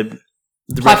of the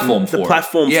platform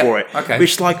for it. Okay.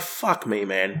 Which, fuck me,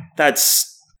 man.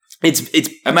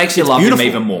 It makes you love beautiful. him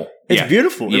even more. It's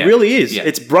beautiful. It really is. Yeah.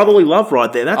 It's brotherly love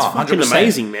right there. That's fucking 100%.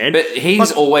 amazing, man. But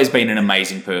he's always been an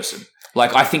amazing person.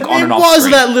 I think on and off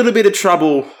screen. There was that little bit of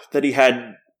trouble that he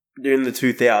had during the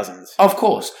 2000s. Of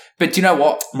course. But do you know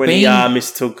what? When he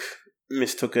mistook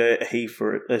a she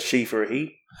for a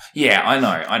he? Yeah, I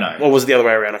know. Or was it the other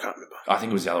way around? I can't remember. I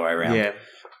think it was the other way around. Yeah.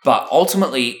 But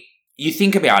ultimately, you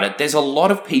think about it, there's a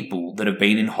lot of people that have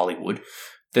been in Hollywood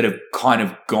that have kind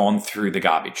of gone through the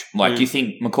garbage. You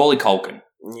think Macaulay Culkin.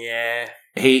 Yeah.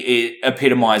 He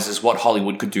epitomizes what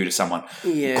Hollywood could do to someone.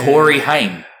 Yeah. Corey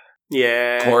Haim.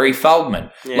 Yeah. Corey Feldman.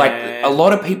 Yeah. A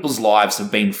lot of people's lives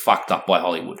have been fucked up by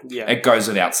Hollywood. Yeah. It goes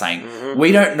without saying. Mm-hmm.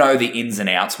 We don't know the ins and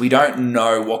outs. We don't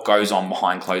know what goes on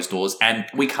behind closed doors. And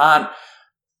we can't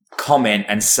comment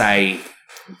and say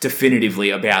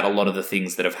definitively about a lot of the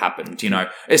things that have happened,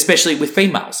 especially with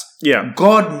females. Yeah.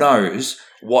 God knows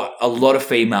what a lot of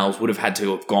females would have had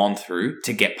to have gone through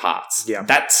to get parts. Yeah.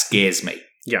 That scares me.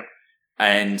 Yeah.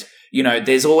 And,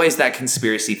 there's always that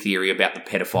conspiracy theory about the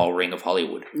pedophile ring of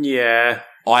Hollywood. Yeah.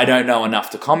 I don't know enough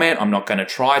to comment. I'm not going to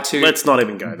try to. Let's not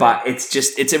even go there. But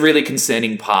it's a really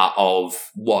concerning part of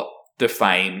what the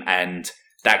fame and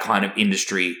that kind of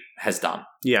industry has done.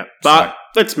 Yeah. But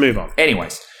let's move on.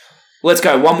 Anyways, let's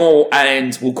go. One more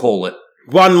and we'll call it.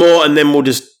 One more and then we'll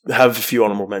just have a few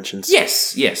honourable mentions.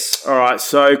 Yes. All right.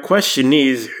 So question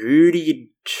is, who do you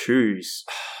choose?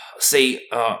 See,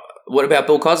 what about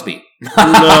Bill Cosby? No.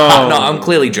 No, I'm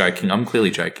clearly joking. I'm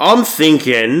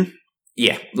thinking...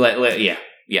 Yeah.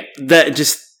 Yeah. That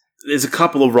just... There's a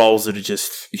couple of roles that are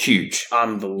just... huge.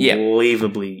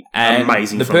 Unbelievably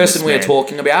amazing. The person we're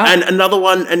talking about... And another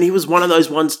one, and he was one of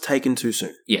those ones taken too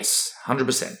soon. Yes,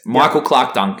 100%. Michael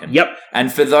Clark Duncan. Yep.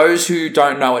 And for those who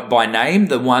don't know it by name,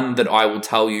 the one that I will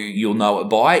tell you'll know it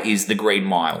by is The Green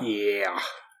Mile. Yeah.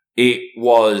 It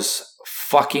was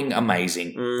fucking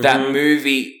amazing. Mm-hmm. That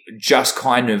movie just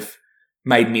kind of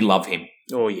made me love him.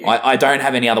 Oh, yeah. I don't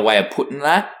have any other way of putting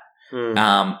that.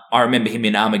 Mm. I remember him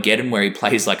in Armageddon where he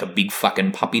plays like a big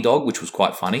fucking puppy dog, which was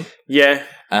quite funny. Yeah.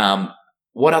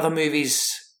 What other movies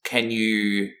can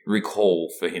you recall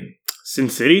for him? Sin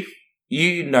City.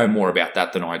 You know more about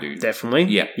that than I do. Definitely.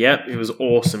 Yeah. Yeah, it was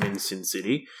awesome in Sin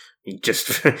City. He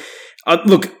just...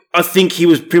 look, I think he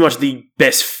was pretty much the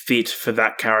best fit for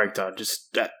that character.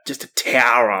 Just a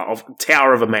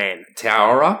tower of a man.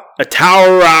 Towerer? A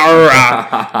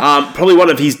towerer. Probably one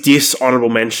of his dishonourable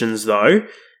mentions, though.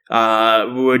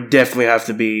 would definitely have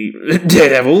to be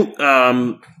Daredevil.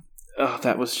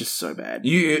 That was just so bad.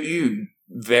 You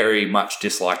very much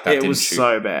disliked that, It didn't was you?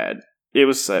 so bad. It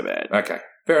was so bad. Okay,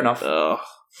 fair enough.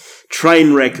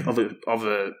 Train wreck of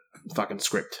a fucking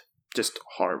script. Just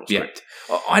horrible script.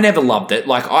 I never loved it.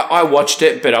 Like, I watched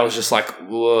it, but I was just like,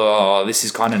 whoa, this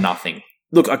is kind of nothing.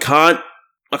 Look, I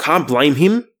can't blame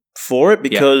him for it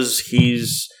because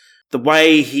the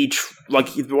way he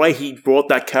brought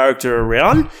that character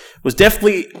around was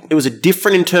definitely, it was a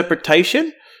different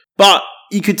interpretation, but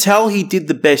you could tell he did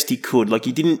the best he could. Like,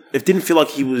 it didn't feel like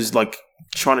he was like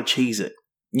trying to cheese it.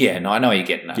 Yeah, no, I know you're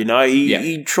getting that. You know,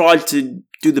 he tried to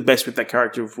do the best with that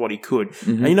character of what he could.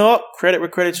 Mm-hmm. And you know what? Credit where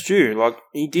credit's due. Like,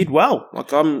 he did well.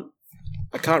 Like,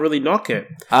 I can't really knock it.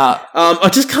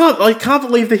 I can't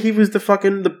believe that he was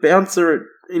the bouncer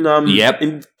in Night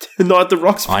at the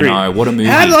Roxbury. I know, what a movie.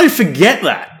 How did I forget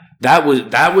that? That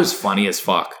was funny as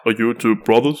fuck. Are you two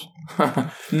brothers?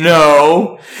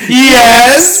 No.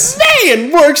 Yes.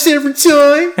 Man, works every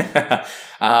time.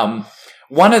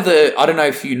 One of the, I don't know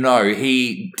if you know,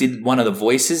 he did one of the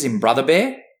voices in Brother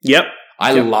Bear. Yep.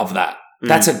 I love that.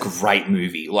 That's a great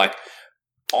movie. Like,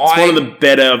 it's one of the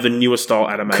better of the newer style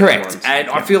animated ones. Correct. And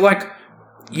I feel like,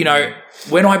 you know,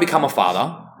 when I become a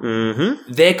father,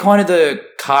 they're kind of the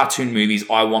cartoon movies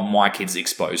I want my kids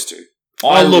exposed to.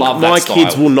 I love that my style.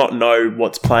 kids will not know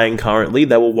what's playing currently.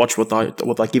 They will watch what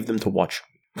I give them to watch.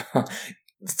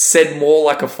 Said more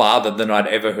like a father than I'd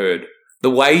ever heard. The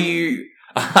way you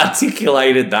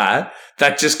articulated that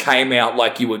just came out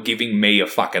like you were giving me a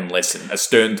fucking lesson, a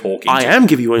stern talking. I am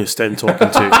giving you a stern talking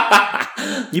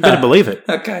to. You better believe it.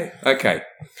 Okay.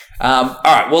 All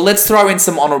right, well, let's throw in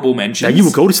some honourable mentions. Now you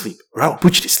will go to sleep, or I'll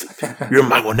put you to sleep. You're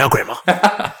my one now, Grandma.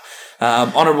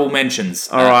 Honourable mentions.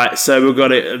 All right, so we've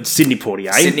got Sidney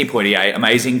Poitier. Sydney Poitier,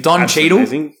 amazing. Don Cheadle.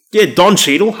 Amazing. Yeah, Don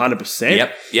Cheadle,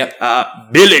 100%. Yep.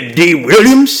 Billy D.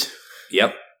 Williams.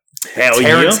 Yep. Hell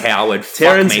Terrence yeah. Howard.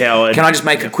 Terrence Fuck me. Howard. Can I just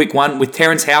make a quick one with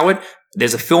Terrence Howard?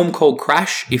 There's a film called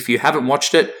Crash. If you haven't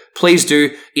watched it, please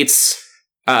do. It's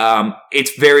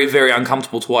very, very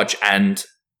uncomfortable to watch and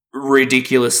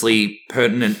ridiculously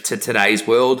pertinent to today's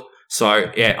world.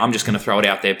 So yeah, I'm just going to throw it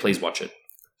out there. Please watch it.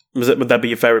 Would that be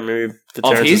your favourite movie that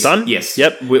Of Terrence his? has done? Yes.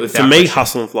 Yep. For me, question.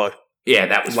 Hustle and Flow. Yeah,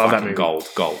 that was Love that fucking movie.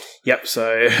 gold. Yep.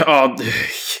 So,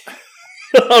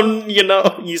 you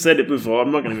know, you said it before.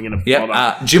 I'm not even going to Yep.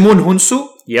 bother. Jimun Hunsu.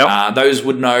 Yep. Those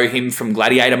would know him from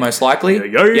Gladiator, most likely.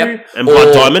 Yo. Yep. And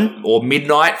Blood Diamond. Or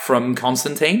Midnight from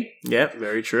Constantine. Yep.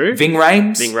 Very true. Ving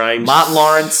Rhames. Martin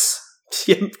Lawrence.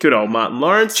 Yep. Good old Martin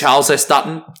Lawrence. Charles S.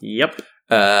 Dutton. Yep.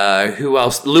 Who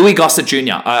else? Louis Gossett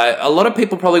Jr. A lot of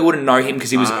people probably wouldn't know him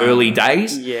because he was early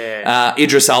days. Yeah.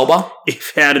 Idris Elba.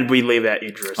 How did we leave out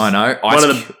Idris? I know. One of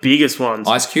the biggest ones.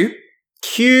 Ice Cube.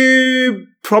 Cube,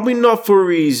 probably not for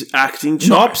his acting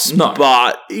chops, No.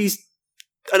 but he's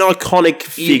an iconic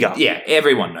figure. Yeah,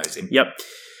 everyone knows him. Yep.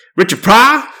 Richard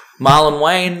Pryor, Marlon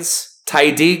Wayans.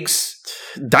 Tay Diggs.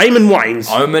 Damon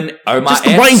Wayans. Omar Just the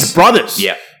Epps. Wayans brothers.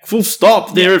 Yeah. Full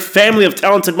stop. They're a family of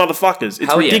talented motherfuckers. It's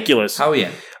Hell yeah. ridiculous. Hell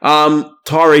yeah.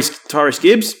 Tyrese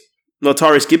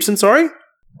Gibson, sorry.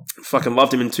 Fucking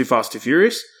loved him in Too Fast, Too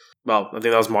Furious. Well, I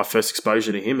think that was my first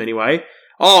exposure to him anyway.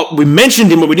 Oh, we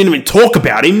mentioned him, but we didn't even talk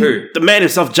about him. Who? The man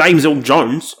himself, James Earl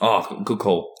Jones. Oh, good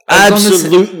call. As long as-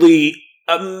 Absolutely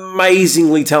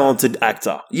amazingly talented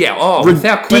actor. Yeah,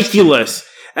 without question. Ridiculous.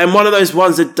 And one of those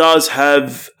ones that does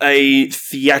have a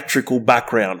theatrical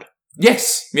background.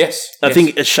 Yes. I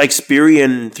think a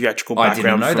Shakespearean theatrical I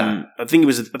didn't background. know that. I think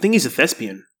he's a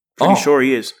thespian. Pretty sure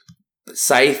he is.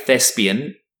 Say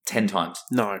thespian 10 times.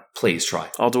 No. Please try.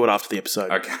 I'll do it after the episode.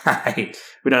 Okay.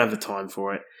 We don't have the time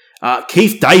for it.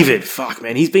 Keith David. Fuck,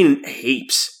 man. He's been in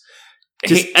heaps.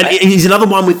 He's another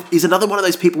one of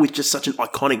those people with just such an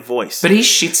iconic voice. But he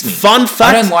shits me. Fun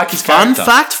fact. I don't like his Fun character.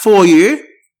 fact for you.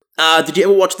 Did you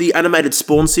ever watch the animated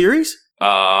Spawn series?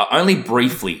 Only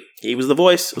briefly. He was the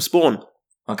voice of Spawn.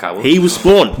 Okay. Well, He was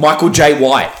Spawn. Michael J.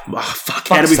 White. Oh, fuck,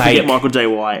 how did we sake. forget Michael J.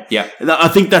 White? Yeah. I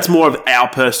think that's more of our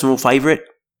personal favourite.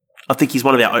 I think he's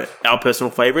one of our personal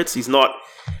favourites. He's not,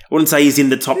 I wouldn't say he's in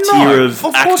the top tier of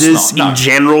course actors not, no. in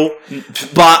general,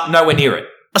 but Nowhere near it.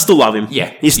 I still love him.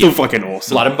 Yeah. He's still fucking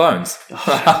awesome. Blood and bones. What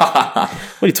are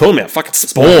you talking about? Fucking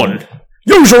Spawn.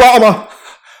 Use your armour.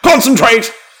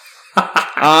 Concentrate.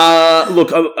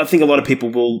 Look, I think a lot of people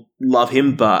will love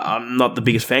him, but I'm not the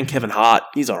biggest fan. Kevin Hart,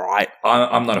 he's all right.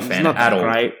 I'm not a He's fan not at that all.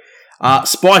 great.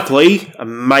 Spike Lee,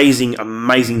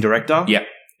 amazing director. Yeah.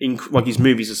 His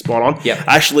movies are spot on. Yep.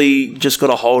 I actually just got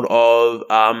a hold of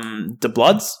The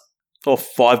Bloods. or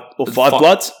Five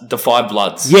Bloods. The Five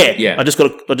Bloods. Yeah. I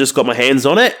just got my hands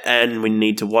on it, and we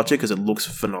need to watch it because it looks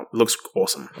phenomenal. It looks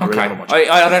awesome. I Okay. really wanna watch it.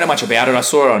 I don't know much about it. I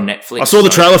saw it on Netflix. I saw the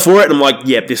trailer for it, and I'm like,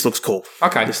 yeah, this looks cool.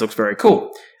 Okay. This looks very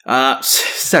cool. Cool.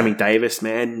 Sammy Davis,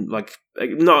 man, like,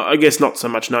 I guess not so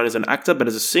much known as an actor, but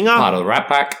as a singer. Part of the Rat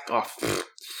Pack. Oh,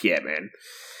 yeah, man.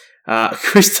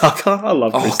 Chris Tucker, I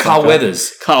love Chris Tucker.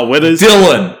 Carl Weathers.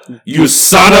 Dylan, you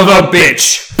son of a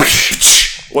bitch.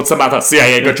 What's the matter?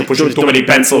 CIA got you pushing too many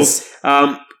pencils.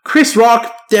 Chris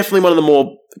Rock, definitely one of the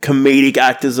more comedic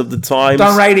actors of the times.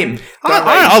 Don't rate him.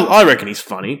 I reckon he's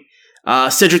funny.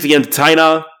 Cedric the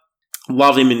Entertainer,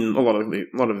 love him in a lot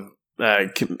of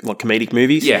comedic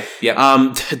movies. Yeah.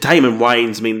 Damon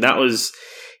Wayans, I mean, that was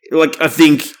like, I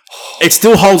think it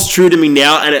still holds true to me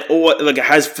now, and it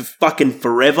has for fucking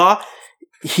forever.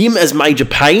 Him as Major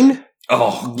Payne.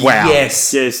 Oh wow!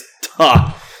 Yes. Just.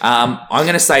 I'm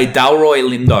going to say Delroy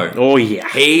Lindo. Oh yeah,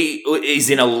 he is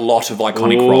in a lot of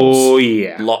iconic roles. Oh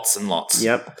yeah, lots and lots.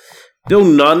 Yep. Bill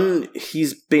Nunn,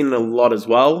 he's been in a lot as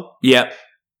well. Yep.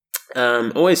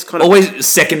 Always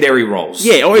secondary roles.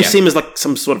 Yeah, always seem as like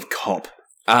some sort of cop.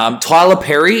 Tyler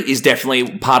Perry is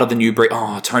definitely part of the new breed.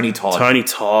 Oh, Tony Todd.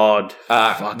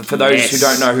 For those who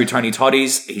don't know who Tony Todd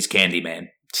is, he's Candyman.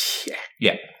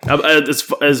 Yeah.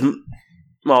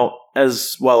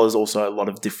 As well as also a lot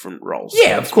of different roles.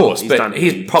 Yeah, of course. But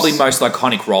his probably most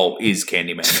iconic role is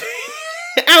Candyman.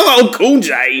 LL Cool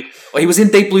J. Well, he was in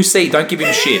Deep Blue Sea. Don't give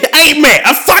him shit. Ate me!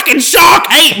 A fucking shark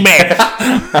ate me!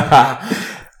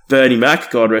 Bernie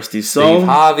Mac, God rest his soul. Steve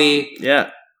Harvey.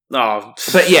 Yeah. Oh,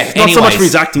 but yeah, not so much for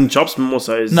his acting chops, but more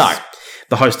so as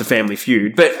the host of Family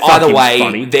Feud. But either way,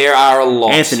 funny. There are a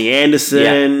lot. Anthony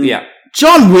Anderson. Yeah.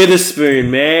 John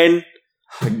Witherspoon, man.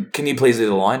 Can you please do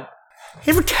the line?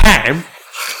 Every time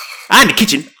I'm in the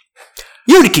kitchen,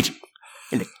 you in the kitchen,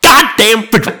 in the goddamn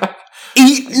refrigerator,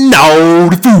 eating all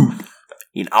the food,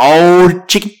 eating all the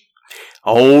chicken,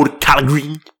 all the collard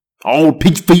greens, all the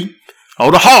pig's feet,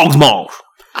 all the hog's maws.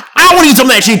 I want to eat some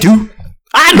of that shit too.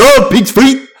 I love pig's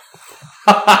feet.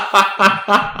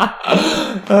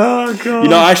 Oh god! You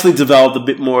know, I actually developed a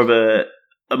bit more of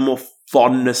a more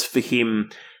fondness for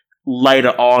him later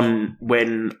on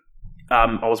when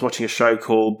I was watching a show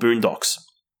called Boondocks.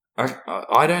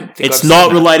 I don't think it's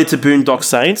not related to Boondock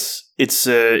Saints. It's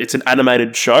an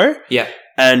animated show. Yeah,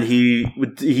 and he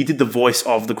did the voice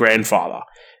of the grandfather,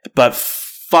 but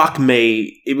fuck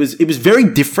me, it was very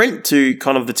different to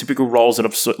kind of the typical roles that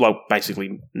I've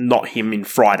basically not him in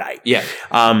Friday. Yeah.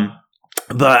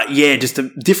 But yeah, just a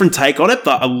different take on it,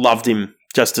 but I loved him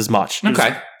just as much.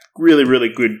 Okay. Really, really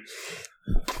good.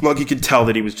 Like, you could tell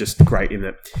that he was just great in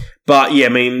it. But yeah, I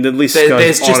mean, the list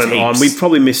goes on and on. We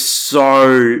probably missed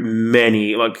so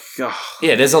many.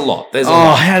 Yeah, there's a lot.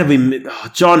 How did we...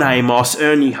 John Amos,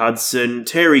 Ernie Hudson,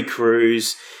 Terry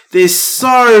Crews. There's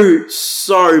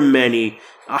so many.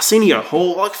 Arsenio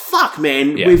Hall. Fuck,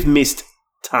 man. Yeah. We've missed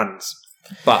tons.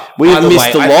 But we've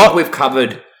missed a lot. I think we've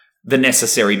covered the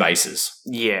necessary bases.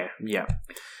 Yeah.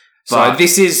 So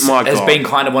this has been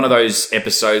kind of one of those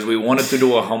episodes we wanted to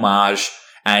do a homage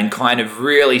and kind of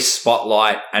really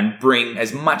spotlight and bring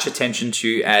as much attention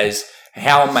to as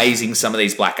how amazing some of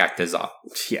these black actors are.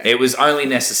 Yeah. It was only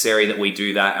necessary that we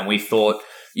do that, and we thought,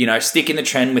 stick in the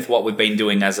trend with what we've been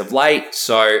doing as of late.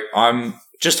 So I'm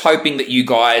just hoping that you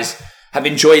guys have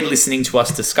enjoyed listening to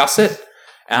us discuss it,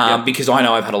 because I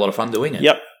know I've had a lot of fun doing it.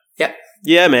 Yep.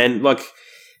 Yeah, man.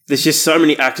 There's just so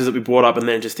many actors that we brought up, and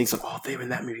then it just thinks they're in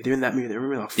that movie, they're in that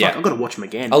movie, fuck, I've got to watch them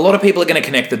again. A lot of people are going to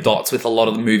connect the dots with a lot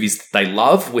of the movies that they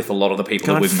love with a lot of the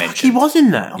people that we've mentioned. He was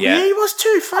in that. Yeah, he was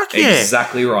too. Fuck yeah.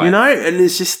 Exactly right. And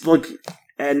it's just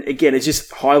and again, it's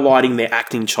just highlighting their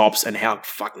acting chops and how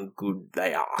fucking good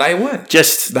they are. They were.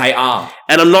 They are.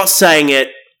 And I'm not saying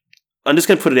it, I'm just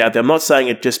going to put it out there, I'm not saying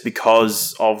it just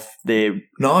because of their...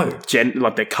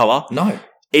 their colour. No.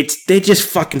 They're just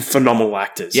fucking phenomenal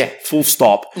actors. Yeah. Full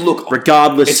stop. Look,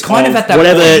 regardless it's kind of at that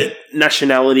whatever point,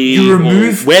 nationality or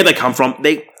where they come from,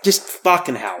 they just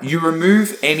fucking hell. You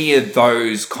remove any of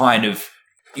those kind of,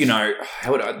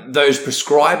 those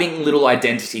prescribing little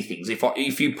identity things.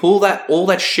 If you pull all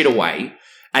that shit away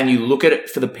and you look at it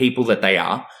for the people that they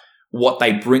are, what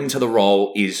they bring to the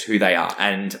role is who they are.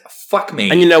 And fuck me.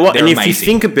 And you know what? And amazing. If you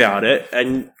think about it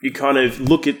and you kind of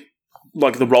look at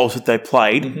the roles that they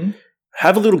played,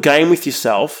 have a little game with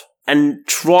yourself and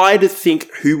try to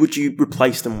think who would you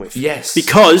replace them with. Yes.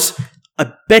 Because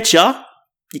I betcha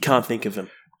you can't think of them.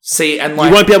 See, and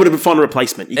you won't be able to find a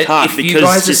replacement. You can't. If you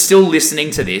guys are still listening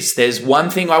to this, there's one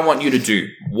thing I want you to do.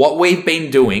 What we've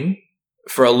been doing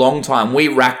for a long time, we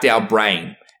racked our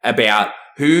brain about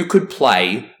who could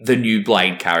play the new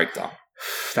Blade character.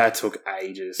 That took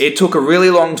ages. It took a really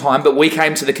long time, but we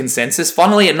came to the consensus,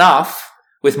 funnily enough,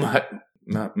 with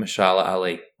Mashallah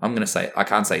Ali. I'm going to say, I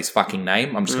can't say his fucking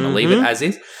name. I'm just going to leave it as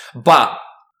is. But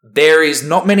there is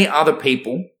not many other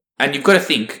people, and you've got to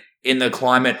think in the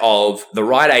climate of the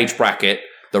right age bracket,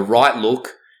 the right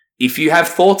look. If you have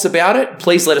thoughts about it,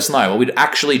 please let us know. We're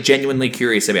actually genuinely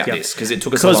curious about this because it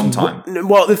took us a long time.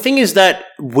 Well, the thing is that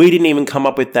we didn't even come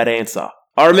up with that answer.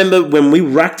 I remember when we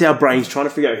racked our brains trying to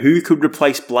figure out who could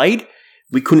replace Blade,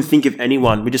 we couldn't think of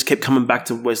anyone. We just kept coming back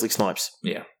to Wesley Snipes.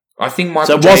 Yeah. I think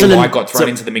Michael J. White got thrown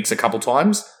into the mix a couple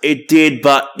times. It did,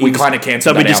 but we kind of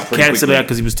cancelled that out. So we just cancelled it out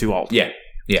because he was too old. Yeah.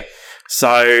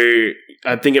 So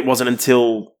I think it wasn't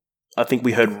until I think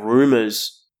we heard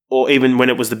rumours, or even when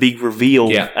it was the big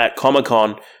reveal at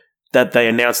Comic-Con, that they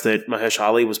announced that Mahershala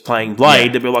Ali was playing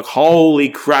Blade, that we were like, holy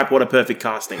crap, what a perfect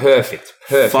casting. Perfect.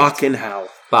 Fucking hell.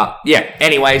 But yeah,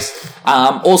 anyways,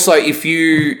 also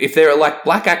if there are like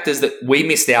black actors that we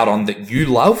missed out on that you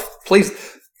love,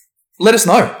 please let us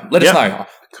know. Let us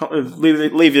know.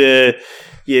 Leave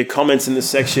your comments in the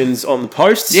sections on the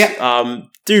posts. Yeah.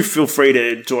 Do feel free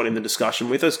to join in the discussion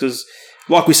with us because,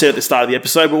 like we said at the start of the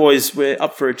episode, we're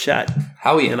up for a chat.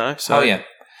 Hell yeah. You know, so, hell yeah.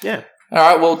 Yeah. All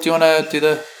right, well, do you want to do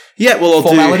the I'll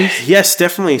formalities? do. Yes,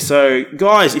 definitely. So,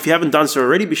 guys, if you haven't done so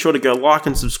already, be sure to go like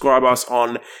and subscribe us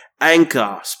on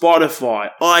Anchor, Spotify,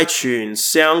 iTunes,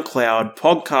 SoundCloud,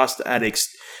 Podcast Addicts,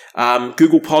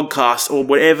 Google Podcasts, or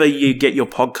whatever you get your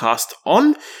podcast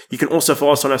on. You can also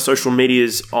follow us on our social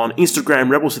medias on Instagram,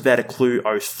 Rebels Without a Clue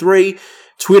 03,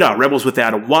 Twitter, Rebels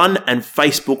Without a 1, and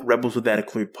Facebook, Rebels Without a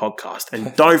Clue podcast.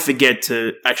 And don't forget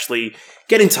to actually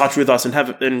get in touch with us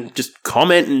and just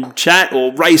comment and chat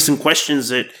or raise some questions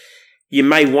that you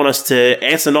may want us to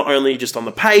answer, not only just on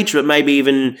the page, but maybe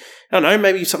even, I don't know,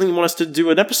 maybe something you want us to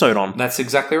do an episode on. That's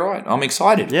exactly right. I'm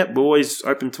excited. Yeah, we're always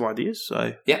open to ideas.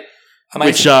 So yeah,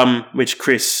 amazing. Which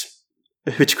Chris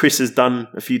has done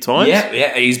a few times.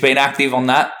 Yeah, he's been active on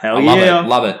that. Hell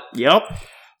love it. Yep.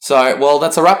 So, well,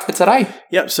 that's a wrap for today.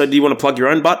 Yep. So, do you want to plug your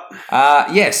own butt?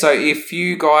 Yeah. So, if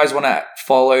you guys want to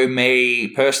follow me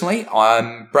personally,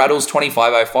 I'm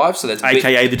Braddles2505. So that's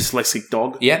AKA the dyslexic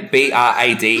dog. Yeah,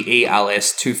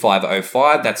 BRADELS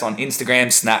 2505. That's on Instagram,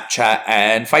 Snapchat,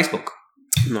 and Facebook.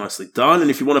 Nicely done. And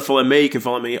if you want to follow me, you can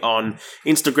follow me on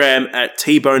Instagram at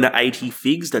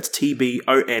tboner80figs. That's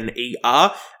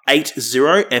TBONER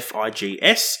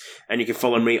 80FIGS. And you can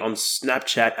follow me on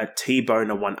Snapchat at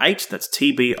tboner18. That's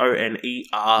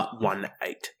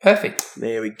TBONER18. Perfect.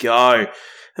 There we go.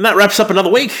 And that wraps up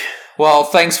another week. Well,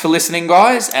 thanks for listening,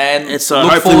 guys. And so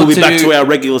hopefully we'll be back to our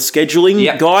regular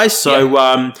scheduling, guys.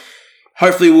 So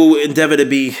hopefully we'll endeavour to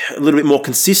be a little bit more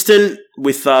consistent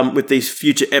with these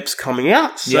future eps coming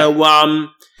out. So,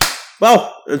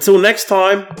 well, until next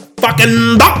time,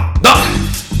 fucking